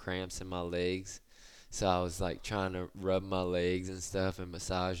caught some cramps in my legs. So I was like trying to rub my legs and stuff and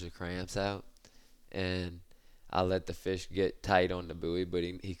massage the cramps out. And I let the fish get tight on the buoy, but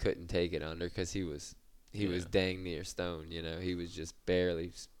he couldn't take it under because he was dang near stone, He was just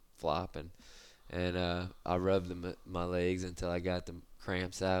barely flopping. And I rubbed my legs until I got the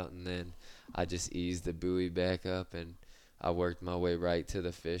cramps out, and then I just eased the buoy back up, and I worked my way right to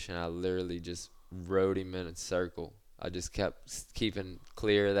the fish, and I literally just rode him in a circle. I just kept keeping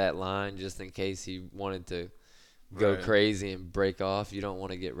clear of that line just in case he wanted to go crazy and break off. You don't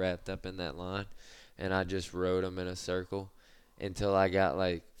want to get wrapped up in that line. And I just rode him in a circle until I got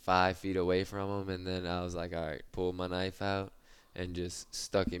like 5 feet away from him, and then I was like, all right, pulled my knife out and just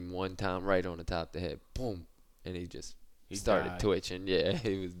stuck him one time right on the top of the head. Boom. And he started died. twitching. Yeah,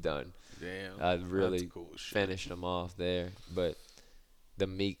 he was done. Damn. I really cool finished him off there. But the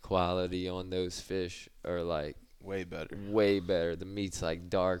meat quality on those fish are like way better. Way better. The meat's like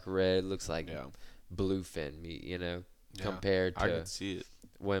dark red, looks like bluefin meat, compared to I can see it.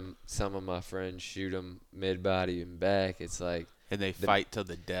 When some of my friends shoot them mid-body and back, it's like, and they fight to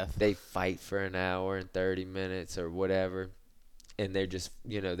the death. They fight for an hour and 30 minutes or whatever, and they're just,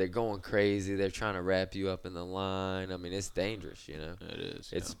 they're going crazy. They're trying to wrap you up in the line. I mean, it's dangerous, It is.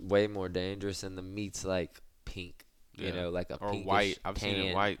 It's way more dangerous, and the meat's like pink. Like a or white. I've seen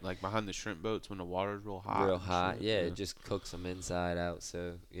it white, like behind the shrimp boats when the water's real hot. Real hot, yeah. It just cooks them inside out.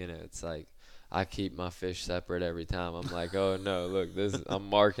 So it's like I keep my fish separate every time. I'm like, oh no, look, I'm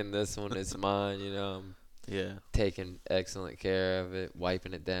marking this one. It's mine. I'm taking excellent care of it,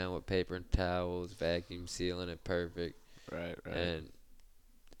 wiping it down with paper and towels, vacuum sealing it perfect. Right. And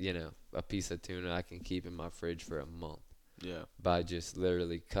a piece of tuna I can keep in my fridge for a month. Yeah. By just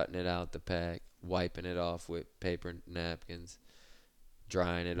literally cutting it out the pack, wiping it off with paper napkins,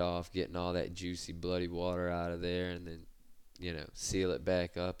 drying it off, getting all that juicy bloody water out of there, and then seal it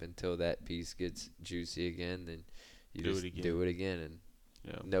back up until that piece gets juicy again. Then you do it again, and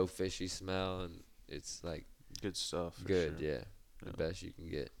no fishy smell, and it's like good stuff. Good, sure. The best you can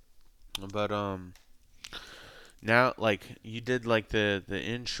get. But now like you did like the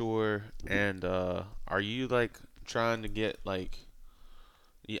inshore, and are you like trying to get like?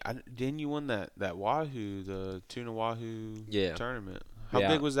 Yeah, didn't you win that wahoo, the tuna wahoo tournament? How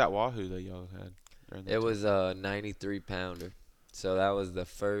big was that wahoo that y'all had? It was a 93-pounder. So that was the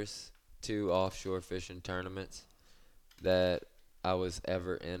first 2 offshore fishing tournaments that I was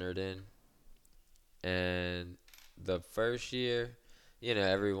ever entered in. And the first year,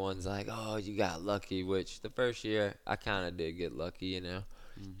 everyone's like, "Oh, you got lucky," which the first year I kind of did get lucky, Mhm.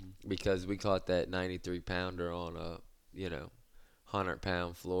 because we caught that 93 pounder on a,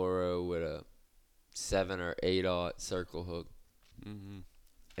 100-pound fluoro with a 7 or 8/0 circle hook, Mhm.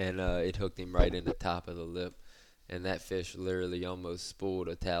 and it hooked him right in the top of the lip, and that fish literally almost spooled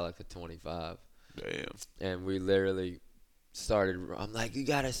a Talica 25, Damn. and we literally started. I'm like, "You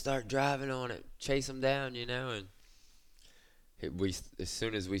gotta start driving on it, chase him down," and we as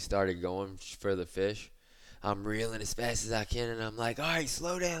soon as we started going for the fish, I'm reeling as fast as I can, and I'm like, "All right,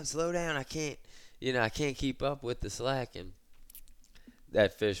 slow down. I can't keep up with the slack." And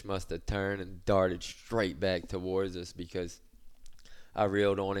that fish must have turned and darted straight back towards us because I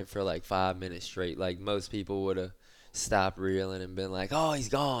reeled on it for like 5 minutes straight. Like most people would have stopped reeling and been like, "Oh, he's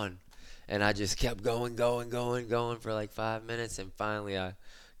gone." And I just kept going, going, going, going for like 5 minutes. And finally I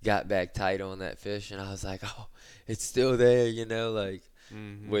got back tight on that fish. And I was like, "Oh, it's still there," like,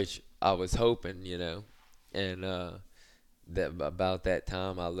 Mhm. which I was hoping, And that about that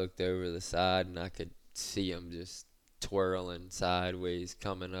time I looked over the side and I could see him just twirling sideways,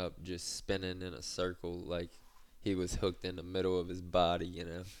 coming up, just spinning in a circle like he was hooked in the middle of his body.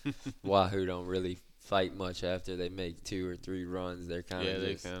 Wahoo don't really fight much after they make 2 or 3 runs. They're kind of Yeah,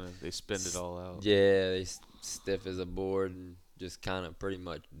 they just, they spend it all out. yeah, they stiff as a board and just kind of pretty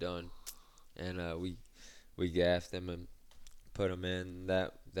much done. And we gaffed him and put him in.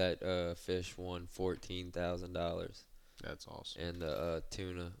 That fish won $14,000 That's awesome. in the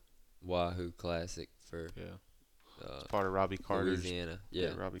tuna Wahoo Classic for Yeah. uh, It's part of Robbie Carter's. Louisiana. Yeah,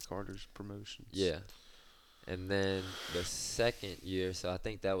 Yeah, Robbie Carter's promotions. yeah. And then the second year, so I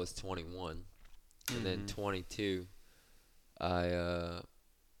think that was 21, and then Mhm. 22, I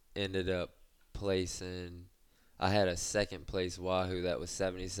ended up placing. I had a second place Wahoo that was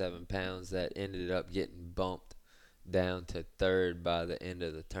 77 pounds that ended up getting bumped down to third by the end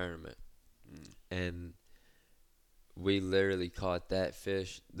of the tournament, Mm. and we literally caught that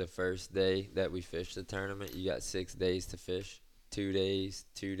fish the first day that we fished the tournament. You got 6 days to fish, 2 days,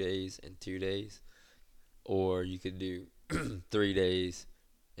 2 days, and 2 days, or you could do 3 days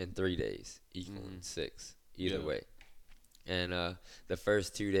and 3 days, equaling Mhm. six. Either Yeah. way. And the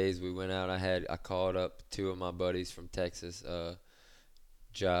first 2 days we went out, I called up two of my buddies from Texas,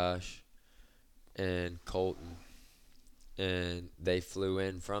 Josh and Colton, and they flew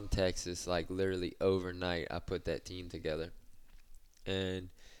in from Texas like literally overnight. I put that team together, and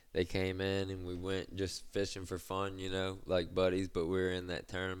they came in and we went just fishing for fun, like buddies, but we were in that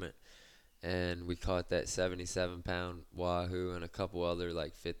tournament and we caught that 77-pound wahoo and a couple other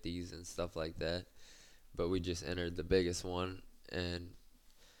like 50s and stuff like that. But we just entered the biggest one, and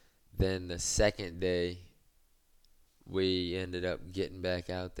then the second day we ended up getting back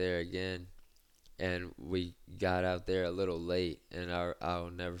out there again, and we got out there a little late, and I'll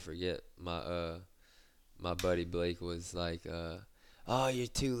never forget my buddy Blake was like, "Oh, you're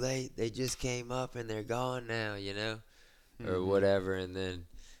too late. They just came up and they're gone now," or Mhm. whatever. And then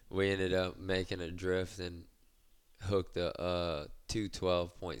we ended up making a drift and hooked a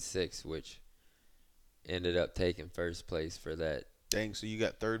 212.6, which ended up taking first place for that. Dang. So you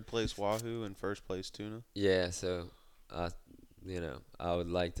got third place Wahoo and first place tuna. Yeah, so I, I would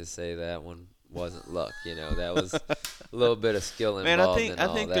like to say that one wasn't luck. That was a little bit of skill Man, I involved think in I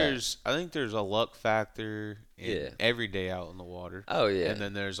all think that. there's a luck factor in Yeah. every day out in the water, Oh yeah. and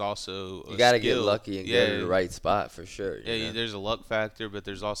then there's also You a got to get skill. lucky and go to the Yeah, right spot for sure. yeah. There's a luck factor, but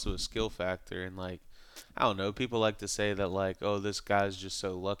there's also a skill factor, and like I don't know. People like to say that like, oh, this guy's just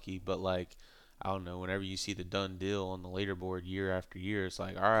so lucky, but like I don't know. Whenever you see the done deal on the leaderboard year after year, it's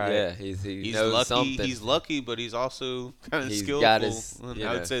like, all right, Yeah, he he's knows lucky. something. He's lucky, but he's also kind of He's got skillful. his, And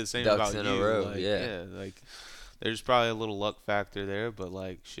I would say the same ducks about in a you. row. Like, Yeah. yeah, like there's probably a little luck factor there, but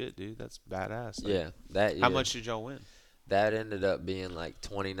like, shit, dude, that's badass. Like, Yeah, that how year. much did y'all win? That ended up being like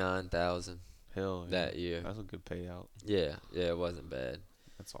 29,000 Hell yeah, that year. that's a good payout. Yeah, yeah, it wasn't bad.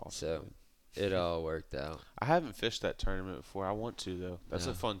 That's awesome. So it all worked out. I haven't fished that tournament before. I want to though. That's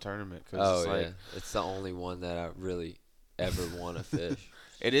No. a fun tournament because Oh it's yeah, like it's the only one that I really ever want to fish.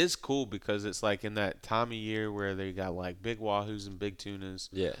 it is cool because it's like in that time of year where they got like big wahoos and big tunas,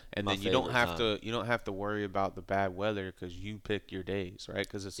 Yeah, and my then you don't favorite have time. to worry about the bad weather because you pick your days, right?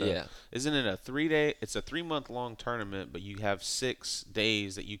 Because it's a Yeah, isn't it a 3 day? It's a 3 month long tournament, but you have 6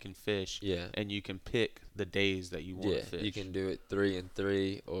 days that you can fish, yeah, and you can pick the days that you want yeah. to fish. You can do it 3 and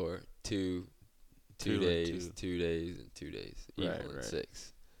 3 or two Two and days, two. 2 days, and 2 days, Right, equaling right.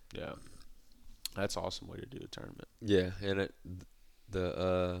 6. Yeah, that's an awesome way to do a tournament. Yeah, and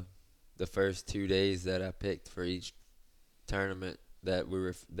the first 2 days that I picked for each tournament that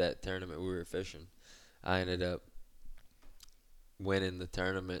tournament we were fishing, I ended up winning the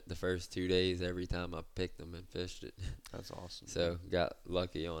tournament the first 2 days every time I picked them and fished it. That's awesome. So got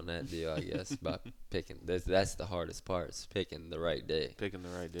lucky on that deal, I guess, by picking. That's the hardest part, is picking the right day. Picking the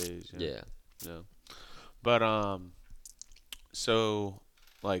right days. Yeah. Yeah. Yeah. But so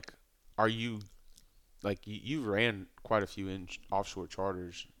like, are you like you ran quite a few offshore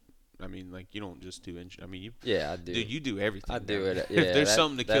charters? I mean, like, you don't just do I mean, Yeah, I do. dude, you do everything. I do down it. here. Yeah, If there's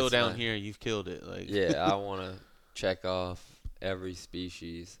something to kill that's down here, you've killed it. Like, Yeah, I want to check off every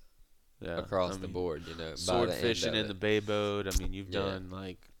species yeah, across I the mean, board. You know, by sword the end fishing of in it. the bay boat. I mean, you've Yeah. done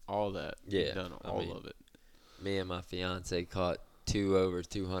like all that. Yeah, You've done I all mean, of it. Me and my fiance caught 2 over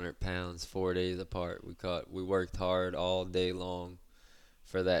 200 pounds 4 days apart. We worked hard all day long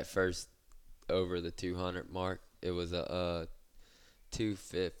for that first over the 200 mark. It was a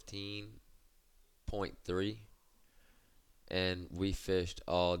 215.3, and we fished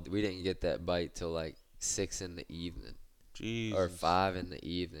all. We didn't get that bite till like 6 in the evening Jesus. or 5 in the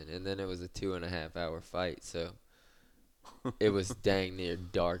evening, and then it was a 2.5 hour fight. So it was dang near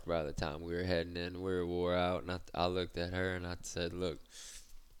dark by the time we were heading in. We were wore out, and I looked at her and I said, "Look,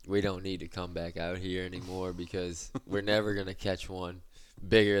 we don't need to come back out here anymore because we're never gonna catch one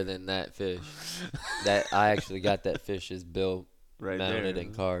bigger than that fish." That I actually got that fish's bill Right mounted there.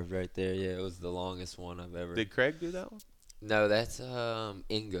 and carved right there. Yeah, it was the longest one I've ever. Did Craig do that one? No, that's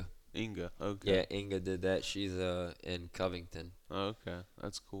Inga. Inga. Okay. Yeah, Inga did that. She's in Covington. Okay,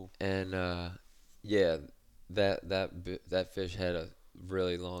 that's cool. And yeah, that fish had a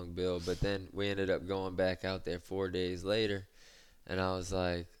really long bill. But then we ended up going back out there 4 days later, and I was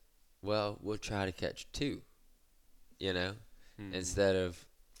like, well, we'll try to catch 2. You know, instead of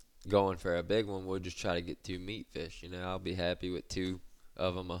going for a big one, we'll just try to get 2 meat fish. You know, I'll be happy with 2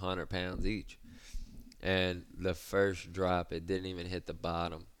 of them 100 pounds each. And the first drop, it didn't even hit the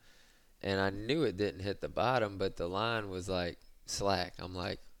bottom. And I knew it didn't hit the bottom, but the line was like slack. I'm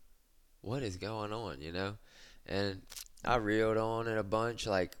like, what is going on, you know? And I reeled on it a bunch,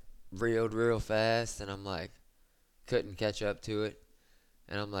 like reeled real fast, and I'm like, couldn't catch up to it.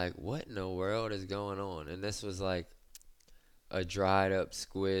 And I'm like, what in the world is going on? And this was like a dried up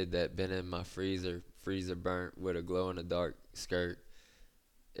squid that been in my freezer burnt with a glow in the dark skirt.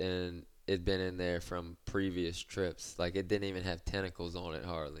 And it'd been in there from previous trips. Like, it didn't even have tentacles on it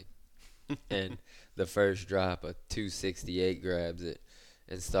hardly. And the first drop, a 268 grabs it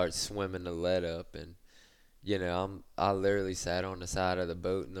and starts swimming the lead up. And, you know, I literally sat on the side of the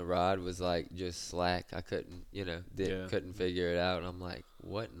boat, and the rod was like just slack. I couldn't, you know, couldn't figure it out. And I'm like,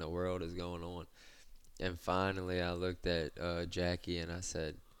 what in the world is going on? And finally I looked at Jackie and I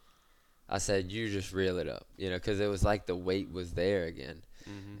said, you just reel it up, you know, because it was like the weight was there again.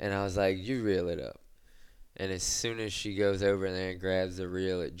 And I was like, you reel it up. And as soon as she goes over there and grabs the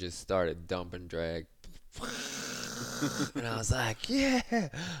reel, it just started dumping drag. And I was like, yeah.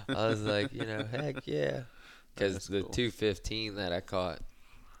 I was like, you know, heck yeah. Because the cool. 215 that I caught,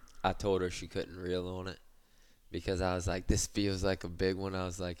 I told her she couldn't reel on it. Because I was like, this feels like a big one. I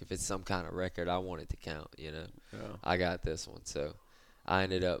was like, if it's some kind of record, I want it to count, you know. Yeah. I got this one. So I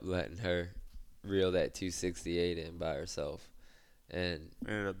ended up letting her reel that 268 in by herself. And it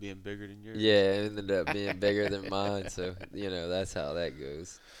ended up being bigger than yours. Yeah, it ended up being bigger than mine. So, you know, that's how that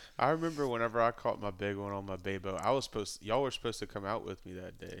goes. I remember whenever I caught my big one on my bay boat, y'all were supposed to come out with me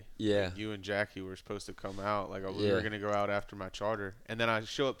that day. Yeah. Like, you and Jackie were supposed to come out. Like, we were going to go out after my charter. And then I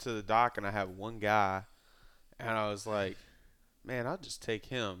show up to the dock, and I have one guy. And I was like, man, I'll just take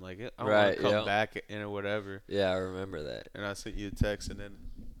him. Like, I don't want to come back in or whatever. Yeah, I remember that. And I sent you a text. And then,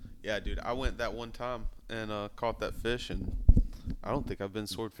 yeah, dude, I went that one time and caught that fish. And I don't think I've been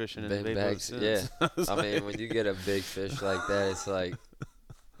sword fishing in the bay boat since. Yeah. I mean, when you get a big fish like that, it's like,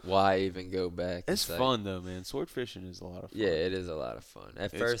 why even go back? It's fun, though, man. Sword fishing is a lot of fun. Yeah, it is a lot of fun.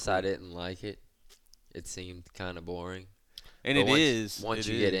 At first, cool. I didn't like it. It seemed kind of boring. And but once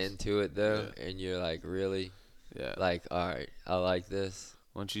you get is. into it, though, and you're like, really? Yeah. Like, all right, I like this.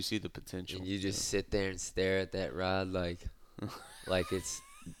 Once you see the potential. And you just sit there and stare at that rod like it's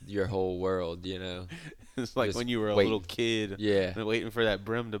your whole world, you know? It's like just when you were a little kid. Yeah. And waiting for that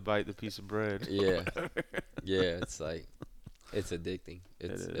brim to bite the piece of bread. Yeah. Yeah, it's like, it's addicting.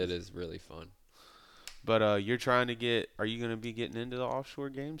 It is really fun. But are you going to be getting into the offshore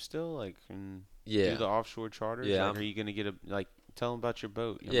game still? Like, do the offshore charters? Yeah. Like, are you going to get tell them about your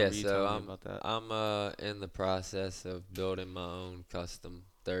boat. So I'm in the process of building my own custom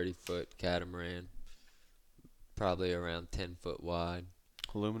 30-foot catamaran, probably around 10 foot wide.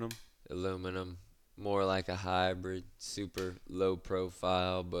 Aluminum, more like a hybrid, super low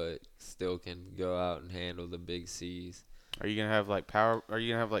profile, but still can go out and handle the big seas. Are you gonna have like power? Are you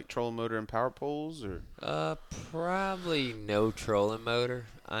gonna have like trolling motor and power poles or? Uh, Probably no trolling motor.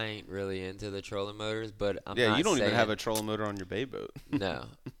 I ain't really into the trolling motors, but I'm Yeah, you not don't even have a saying trolling motor on your bay boat. no,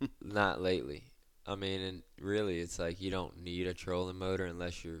 not lately. I mean, and really, it's like you don't need a trolling motor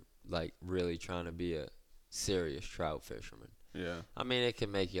unless you're like really trying to be a serious trout fisherman. Yeah. I mean, it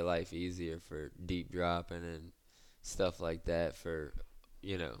can make your life easier for deep dropping and stuff like that for,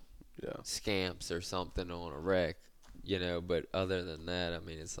 you know, Yeah. scamps or something on a wreck, but other than that, I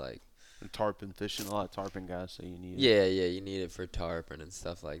mean, it's like, And tarpon fishing, a lot of tarpon guys say you need it. yeah, you need it for tarpon and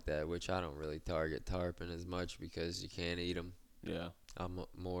stuff like that, which I don't really target tarpon as much because you can't eat them. Yeah. I'm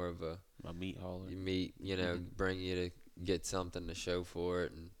more of a My meat hauler. meat, bring you to get something to show for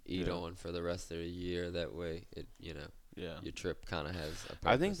it and eat Yeah. on for the rest of the year. That way, Yeah. your trip kind of has a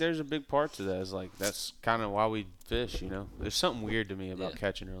I think purpose. there's a big part to that. Is like that's kind of why we fish. There's something weird to me about Yeah.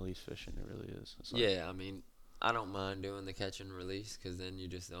 catch and release fishing. It really is. It's like, Yeah, I mean, I don't mind doing the catch and release because then you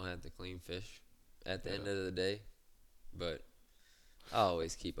just don't have to clean fish at the end of the day. But I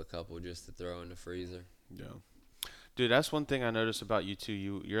always keep a couple just to throw in the freezer. Yeah. Dude, that's one thing I notice about you too.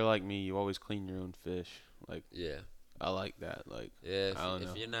 You're like me. You always clean your own fish. Like, Yeah. I like that. Like, Yeah, I don't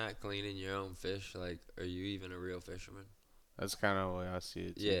know. if you're not cleaning your own fish, like, are you even a real fisherman? That's kind of the way I see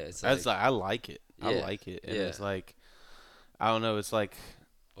it too. Yeah, it's That's like, I like it. I yeah, like it, and yeah. it's like, I don't know. It's like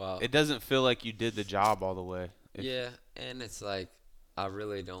Well, it doesn't feel like you did the job all the way. yeah, and it's like, I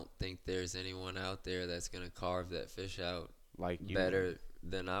really don't think there's anyone out there that's going to carve that fish out Like you better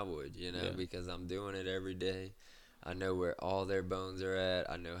than I would, Yeah. because I'm doing it every day. I know where all their bones are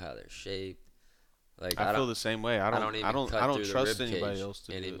at. I know how they're shaped. Like I feel the same way. I don't even cut I don't through the trust rib anybody cage else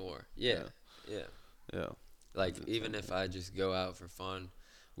to anymore. do it. Yeah. Yeah. Like I do the even same if thing. I just go out for fun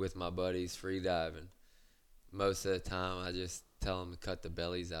with my buddies free diving, most of the time I just tell them to cut the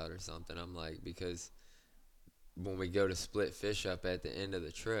bellies out or something. I'm like, because when we go to split fish up at the end of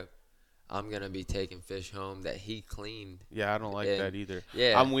the trip, I'm gonna be taking fish home that he cleaned. Yeah, I don't like that And either.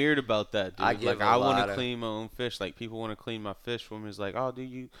 yeah, I'm weird about that, dude. I give Like a I want lot to of clean my own fish. Like people want to clean my fish for me. It's like, oh, dude,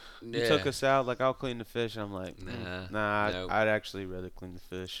 you yeah. took us out. Like I'll clean the fish. I'm like, Nah, nah. nope. I'd actually rather clean the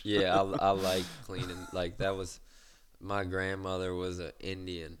fish. Yeah, I like cleaning. Like that was my grandmother was an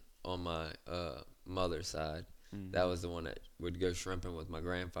Indian on my mother's side. That was the one that would go shrimping with my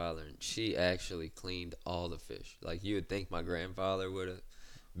grandfather, and she actually cleaned all the fish. Like you would think my grandfather would have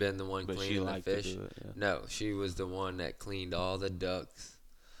been the one But she cleaning the liked to fish. do it. Yeah. No, she was the one that cleaned all the ducks,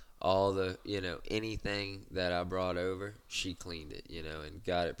 all the anything that I brought over. She cleaned it, and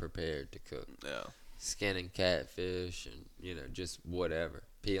got it prepared to cook. Yeah. Skinning catfish and just whatever,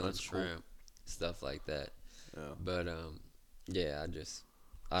 peeling That's cool. shrimp, stuff like that. Yeah. But yeah,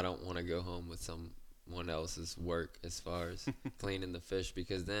 I don't want to go home with someone else's work as far as cleaning the fish,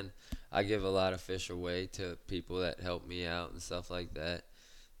 because then I give a lot of fish away to people that help me out and stuff like that.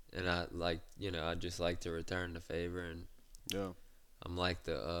 And I I just like to return the favor, and Yeah. I'm like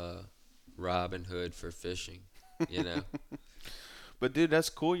the Robin Hood for fishing, But dude, that's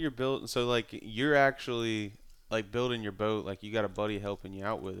cool. You're built. So like you're actually like building your boat. Like you got a buddy helping you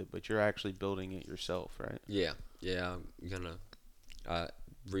out with it, but you're actually building it yourself, right? Yeah, I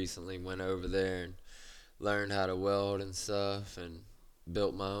recently went over there and learned how to weld and stuff, and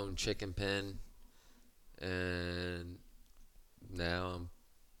built my own chicken pen, and now I'm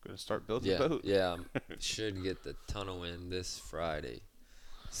Gonna start building a boat. yeah, should get the tunnel in this Friday,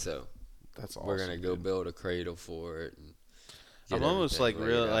 so That's awesome. we're gonna go dude. build a cradle for it. And I'm almost like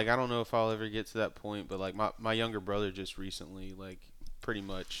real I don't know if I'll ever get to that point, but like my younger brother just recently like pretty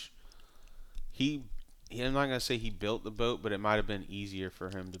much I'm not gonna say he built the boat, but it might have been easier for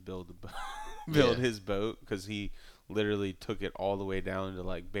him to build the build Yeah. his boat because he literally took it all the way down to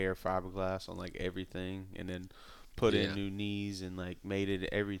like bare fiberglass on like everything, and then put in new knees and like made it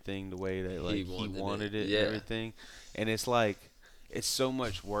everything the way that like he wanted it and everything. And it's like it's so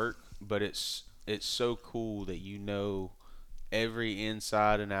much work, but it's so cool that every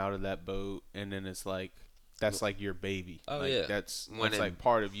inside and out of that boat, and then it's like that's like your baby. Oh like, yeah, that's like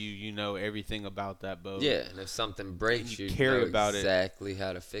part of you. You know everything about that boat. Yeah, and if something breaks, you you care know about exactly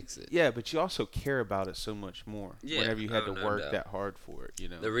how to fix it. Yeah, but you also care about it so much more. Yeah, whenever you had to no work doubt. that hard for it,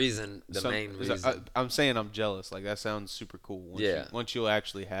 The main reason. I'm saying I'm jealous. Like that sounds super cool. Once you'll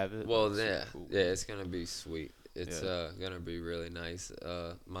actually have it. Well, yeah, cool. yeah, it's gonna be sweet. It's gonna be really nice.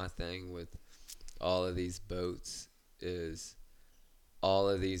 My thing with all of these boats is all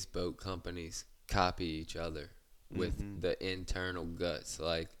of these boat companies copy each other with the internal guts.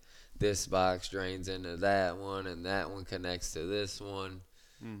 Like this box drains into that one, and that one connects to this one.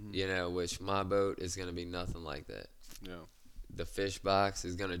 Which my boat is gonna be nothing like that. Yeah. The fish box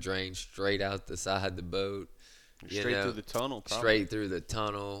is gonna drain straight out the side of the boat. you Straight through know, the tunnel, probably. straight through the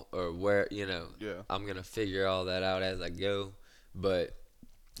tunnel or where, Yeah. I'm going to figure all that out as I go. But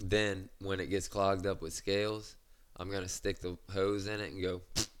then when it gets clogged up with scales, I'm going to stick the hose in it and go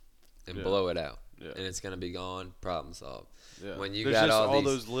and Yeah. blow it out. Yeah. And it's going to be gone, problem solved. Yeah. When you There's got just all all these,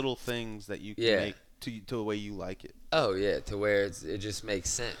 those little things that you can yeah. make to the way you like it. Oh yeah, to where it just makes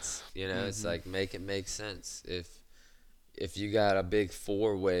sense. It's Mm-hmm. like make it make sense. If you got a big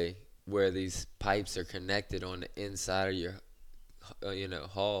four-way where these pipes are connected on the inside of your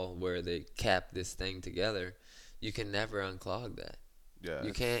hull where they cap this thing together, you can never unclog that. Yeah.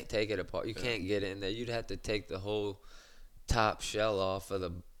 You can't take it apart. You Yeah. can't get in there. You'd have to take the whole top shell off of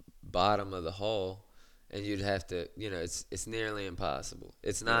the bottom of the hull, and you'd have to, it's nearly impossible.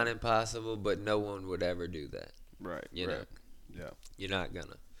 It's not Yeah. impossible, but no one would ever do that. Right. You right. know, Yeah. you're not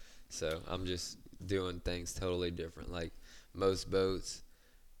gonna. So I'm just doing things totally different. Like most boats,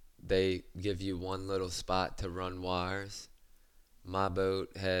 they give you one little spot to run wires. My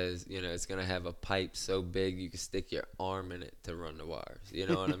boat has, it's gonna have a pipe so big you can stick your arm in it to run the wires. You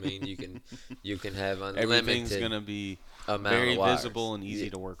know what I mean? You can have Everything's unlimited gonna be amount very of wires. visible and easy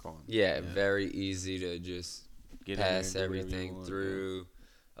Yeah. to work on. Yeah, very easy to just Get in there pass and do whatever you everything want, through.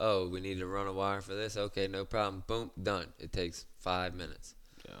 Oh, we need to run a wire for this? Okay, no problem. Boom, done. It takes 5 minutes.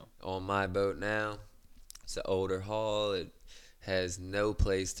 Yeah. On my boat now, it's an older hull. It has no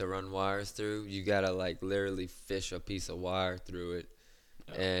place to run wires through. You gotta like literally fish a piece of wire through it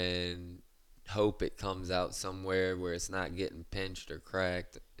Yeah. and hope it comes out somewhere where it's not getting pinched or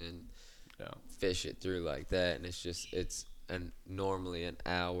cracked, and Yeah. fish it through like that. And it's normally an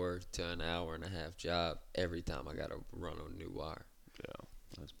hour to an hour and a half job every time I gotta run a new wire. Yeah.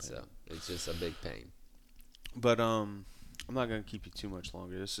 That's pain. So it's just a big pain. But I'm not gonna keep you too much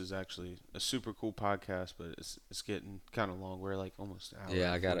longer. This is actually a super cool podcast, but it's getting kind of long. We're like almost an hour.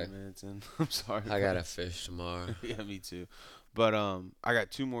 Yeah, I and gotta- 40 minutes in. I'm sorry. I gotta fish tomorrow. Yeah, me too. But I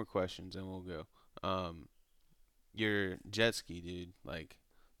got two more questions and we'll go. Your jet ski, dude. Like,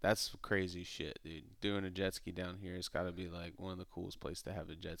 that's crazy shit, dude. Doing a jet ski down here, it's got to be like one of the coolest places to have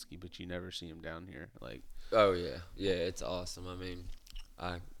a jet ski, but you never see them down here. Like, Oh yeah, it's awesome. I mean,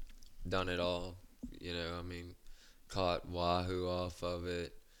 I done it all. I mean, caught wahoo off of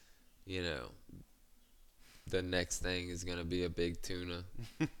it. You know, the next thing is gonna be a big tuna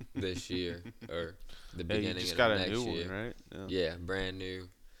this year or the yeah, you beginning just of got a next new year. one, right? Yeah, brand new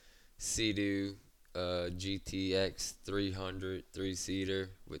Sea-Doo GTX 300 three-seater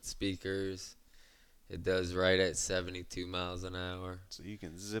with speakers. It does right at 72 miles an hour. So you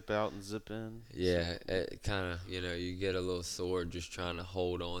can zip out and zip in. Yeah, it kind of, you get a little sore just trying to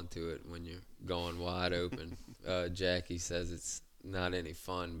hold on to it when you're going wide open. Jackie says it's not any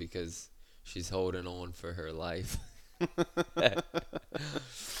fun because she's holding on for her life.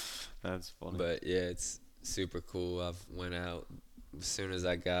 That's funny. But yeah, it's super cool. I've went out as soon as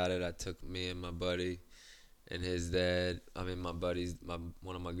I got it. I took me and my buddy and his dad. I mean, my buddy's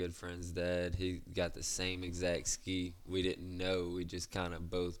one of my good friends' dad. He got the same exact ski. We didn't know. We just kind of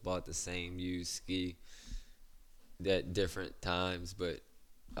both bought the same used ski at different times. But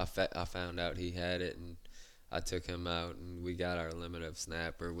I found out he had it, and I took him out, and we got our limit of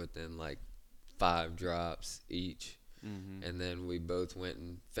snapper within like 5 drops each. Mm-hmm. And then we both went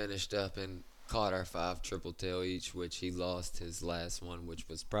and finished up and caught our 5 triple tail each, which he lost his last one, which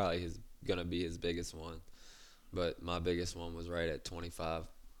was probably gonna be his biggest one. But my biggest one was right at 25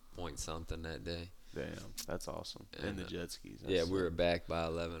 point something that day. Damn, that's awesome. And the jet skis. Yeah, we were back by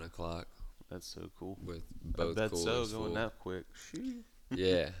 11 o'clock. That's so cool. With both I bet so, coolers going full. that quick. Shoot.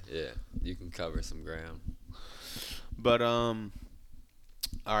 Yeah, you can cover some ground. But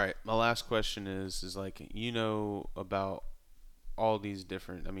all right, my last question is like, about all these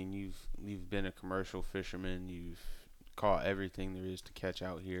different. I mean, you've been a commercial fisherman. You've caught everything there is to catch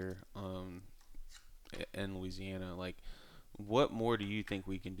out here in Louisiana. Like, what more do you think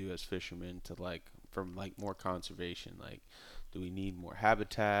we can do as fishermen to from more conservation? Like, do we need more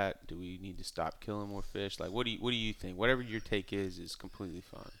habitat? Do we need to stop killing more fish? Like, what do you think? Whatever your take is completely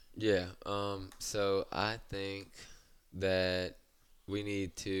fine. Yeah. So I think that we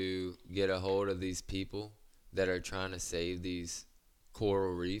need to get a hold of these people that are trying to save these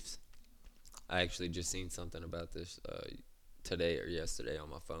coral reefs. I actually just seen something about this today or yesterday on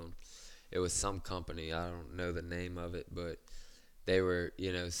my phone. It was some company, I don't know the name of it, but they were,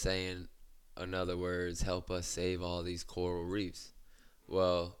 saying, in other words, help us save all these coral reefs.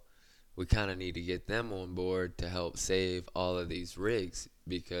 Well, we kind of need to get them on board to help save all of these rigs,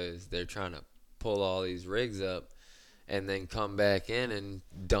 because they're trying to pull all these rigs up and then come back in and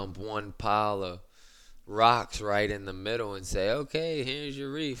dump one pile of rocks right in the middle and say, okay, here's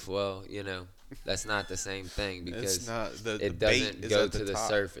your reef. Well, That's not the same thing It's because not the it bait doesn't is go at the to the top.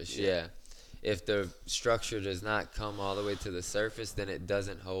 surface. Yeah. If the structure does not come all the way to the surface, then it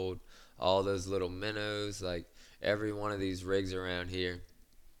doesn't hold all those little minnows. Like every one of these rigs around here,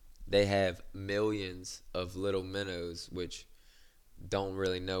 they have millions of little minnows, which don't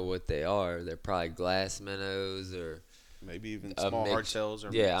really know what they are. They're probably glass minnows or Maybe even a small mix. hardtails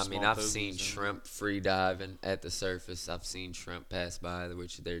or Yeah, I mean, small I've seen pogies. shrimp free diving at the surface. I've seen shrimp pass by,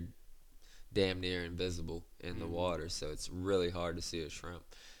 which they're damn near invisible in the water, so it's really hard to see a shrimp.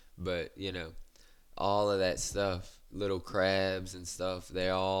 But all of that stuff, little crabs and stuff,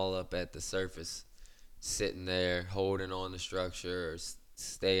 they're all up at the surface, sitting there holding on the structure or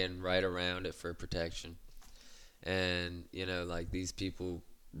staying right around it for protection. And like these people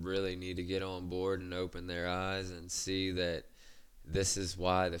really need to get on board and open their eyes and see that this is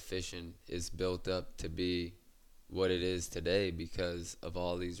why the fishing is built up to be what it is today because of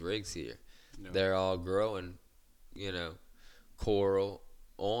all these rigs here. No. They're all growing, coral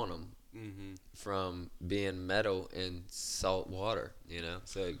on them from being metal in salt water,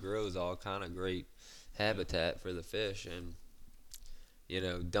 so it grows all kind of great habitat for the fish. And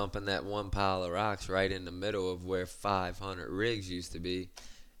dumping that one pile of rocks right in the middle of where 500 rigs used to be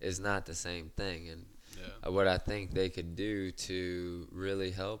is not the same thing. And what I think they could do to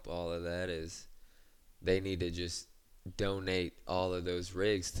really help all of that is they need to just donate all of those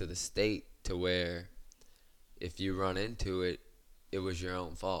rigs to the state, to where if you run into it, it was your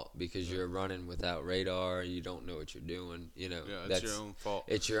own fault because you're running without radar. You don't know what you're doing. It's your own fault.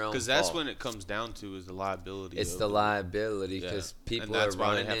 It's your own fault. Because that's when it comes down to is the liability. It's the liability because people are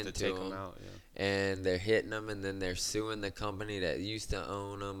running into them, and they're hitting them, and then they're suing the company that used to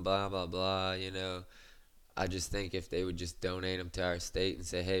own them. Blah blah blah. I just think if they would just donate them to our state and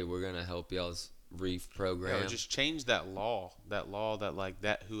say, hey, we're gonna help y'all's reef program. Just change that law. That law that like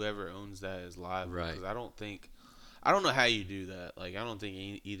that whoever owns that is liable. Right. Because I don't know how you do that. Like, I don't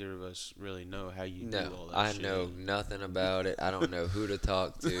think either of us really know how you do all that shit. I know nothing about it. I don't know who to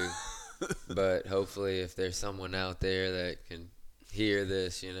talk to. But hopefully if there's someone out there that can hear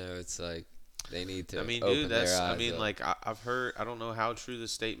this, it's like they need to open their eyes up. I've heard, I don't know how true the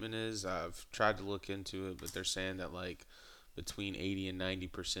statement is. I've tried to look into it, but they're saying that, like, between 80 and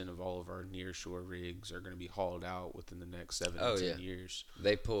 90% of all of our nearshore rigs are going to be hauled out within the next 7 to 10 years.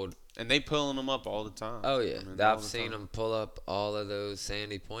 They pulling them up all the time. Oh yeah, I've seen them pull up all of those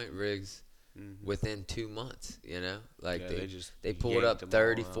Sandy Point rigs within 2 months. Like they pulled up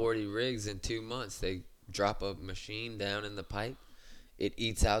 30, 40 rigs in 2 months. They drop a machine down in the pipe. It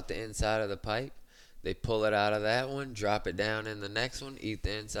eats out the inside of the pipe. They pull it out of that one, drop it down in the next one, eat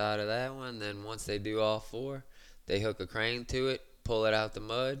the inside of that one. Then once they do all four, they hook a crane to it, pull it out the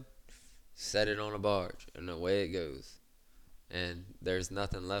mud, set it on a barge, and away it goes. And there's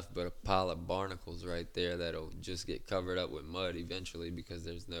nothing left but a pile of barnacles right there that'll just get covered up with mud eventually because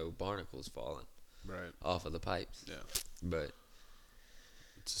there's no barnacles falling off of the pipes. Yeah. But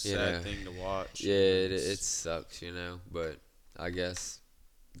it's a sad thing to watch. Yeah, it sucks, but I guess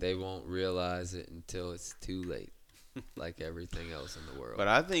they won't realize it until it's too late. Like everything else in the world. But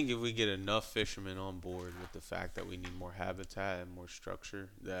I think if we get enough fishermen on board with the fact that we need more habitat and more structure,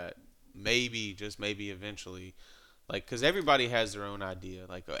 that maybe, just maybe eventually, like, because everybody has their own idea.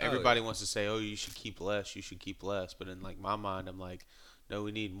 Like, everybody wants to say, oh, you should keep less, you should keep less. But in, like, my mind, I'm like, no,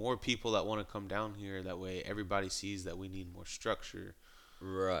 we need more people that want to come down here. That way everybody sees that we need more structure.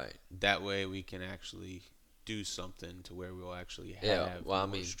 Right. That way we can actually do something to where we'll actually have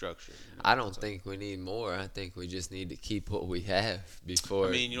more structure. I don't think we need more. I think we just need to keep what we have before.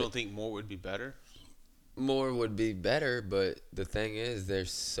 I mean, you don't think more would be better? More would be better, but the thing is,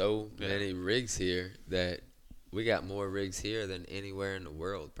 there's so many rigs here that we got more rigs here than anywhere in the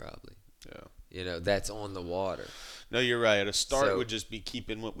world, probably. Yeah. That's on the water. No, you're right. A start would just be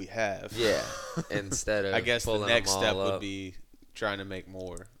keeping what we have. Yeah. Instead of I guess the next step would be trying to make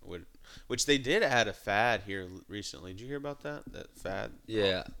more. Which they did add a fad here recently. Did you hear about that? That fad?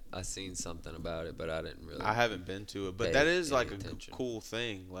 Yeah, I seen something about it, but I didn't really. I haven't been to it, but that is like a cool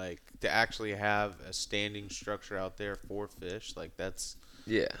thing. Like, to actually have a standing structure out there for fish. Like, that's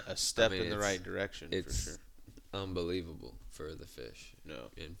a step in the right direction for sure. Unbelievable for the fish.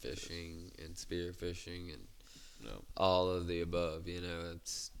 In fishing and spear fishing and all of the above.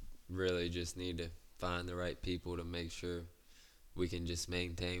 It's really just need to find the right people to make sure we can just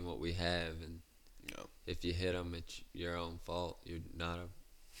maintain what we have, and if you hit them, it's your own fault. You're not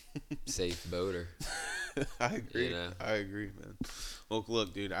a safe boater. I agree. I agree, man. Well,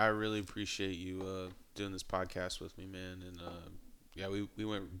 look, dude, I really appreciate you doing this podcast with me, man. And we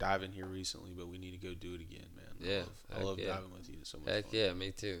went diving here recently, but we need to go do it again, man. Yeah, I love diving with you. It's so much fun. Yeah,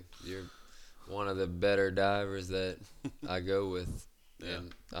 me too. You're one of the better divers that I go with,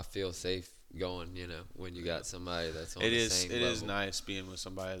 and I feel safe going. When you got somebody that's on the same level. It is nice being with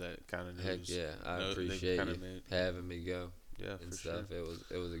somebody that kind of knows. Heck yeah, I appreciate you having me go. Yeah, and for stuff. sure.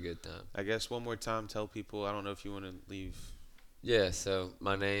 It was a good time. I guess one more time, tell people. I don't know if you want to leave. Yeah, so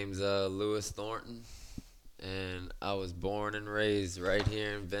my name's Louis Thornton, and I was born and raised right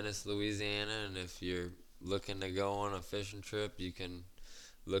here in Venice, Louisiana. And if you're looking to go on a fishing trip, you can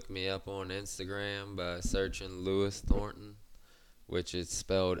look me up on Instagram by searching Louis Thornton, which is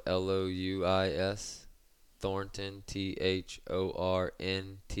spelled Louis Thornton, Thornton.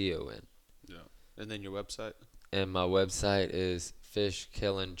 Yeah. And then your website? And my website is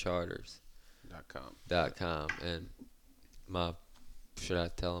fishkillingcharters.com. And should I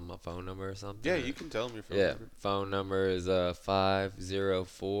tell them my phone number or something? Yeah, you can tell them your phone number. Yeah, phone number is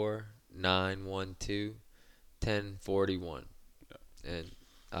 504-912-1041. Yeah. And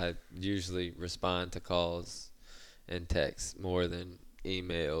I usually respond to calls and texts more than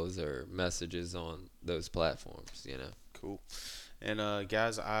emails or messages on those platforms, Cool. And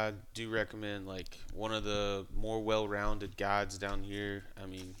guys, I do recommend one of the more well-rounded guides down here. I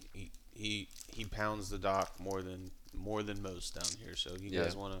mean, he pounds the dock more than most down here. So if you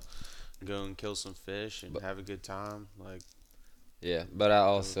guys want to go and kill some fish and have a good time, yeah. But I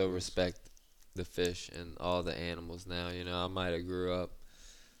also respect the fish and all the animals now. I might have grew up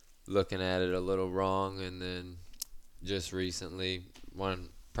looking at it a little wrong, and then just recently,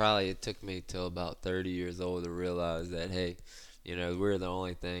 probably it took me till about 30 years old to realize that, hey, we're the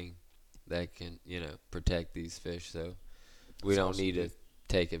only thing that can, protect these fish. So we don't need to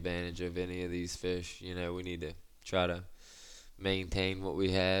take advantage of any of these fish. We need to try to maintain what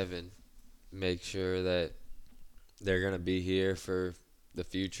we have and make sure that they're going to be here for the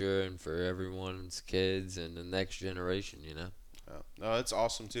future and for everyone's kids and the next generation, No, it's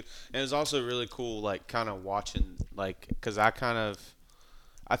awesome too. And it's also really cool, kind of watching, because I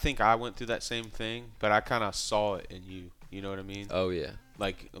think I went through that same thing, but I kind of saw it in you. You know what I mean? Oh yeah.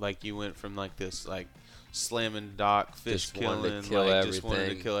 Like you went from this slamming dock, fish just killing, just wanted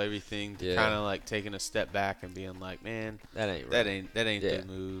to kill everything, to kind of taking a step back and being like, man, that ain't right. That ain't the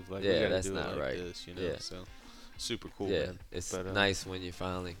move. We gotta do it like this, So super cool. Yeah, man. It's nice when you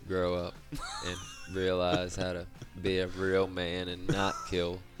finally grow up and realize how to be a real man and not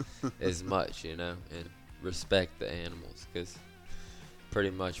kill as much, and respect the animals, because pretty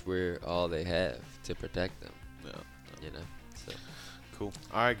much we're all they have to protect them. Yeah. So cool.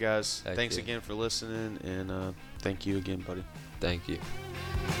 All right, guys. Thanks again for listening, and thank you again, buddy. Thank you.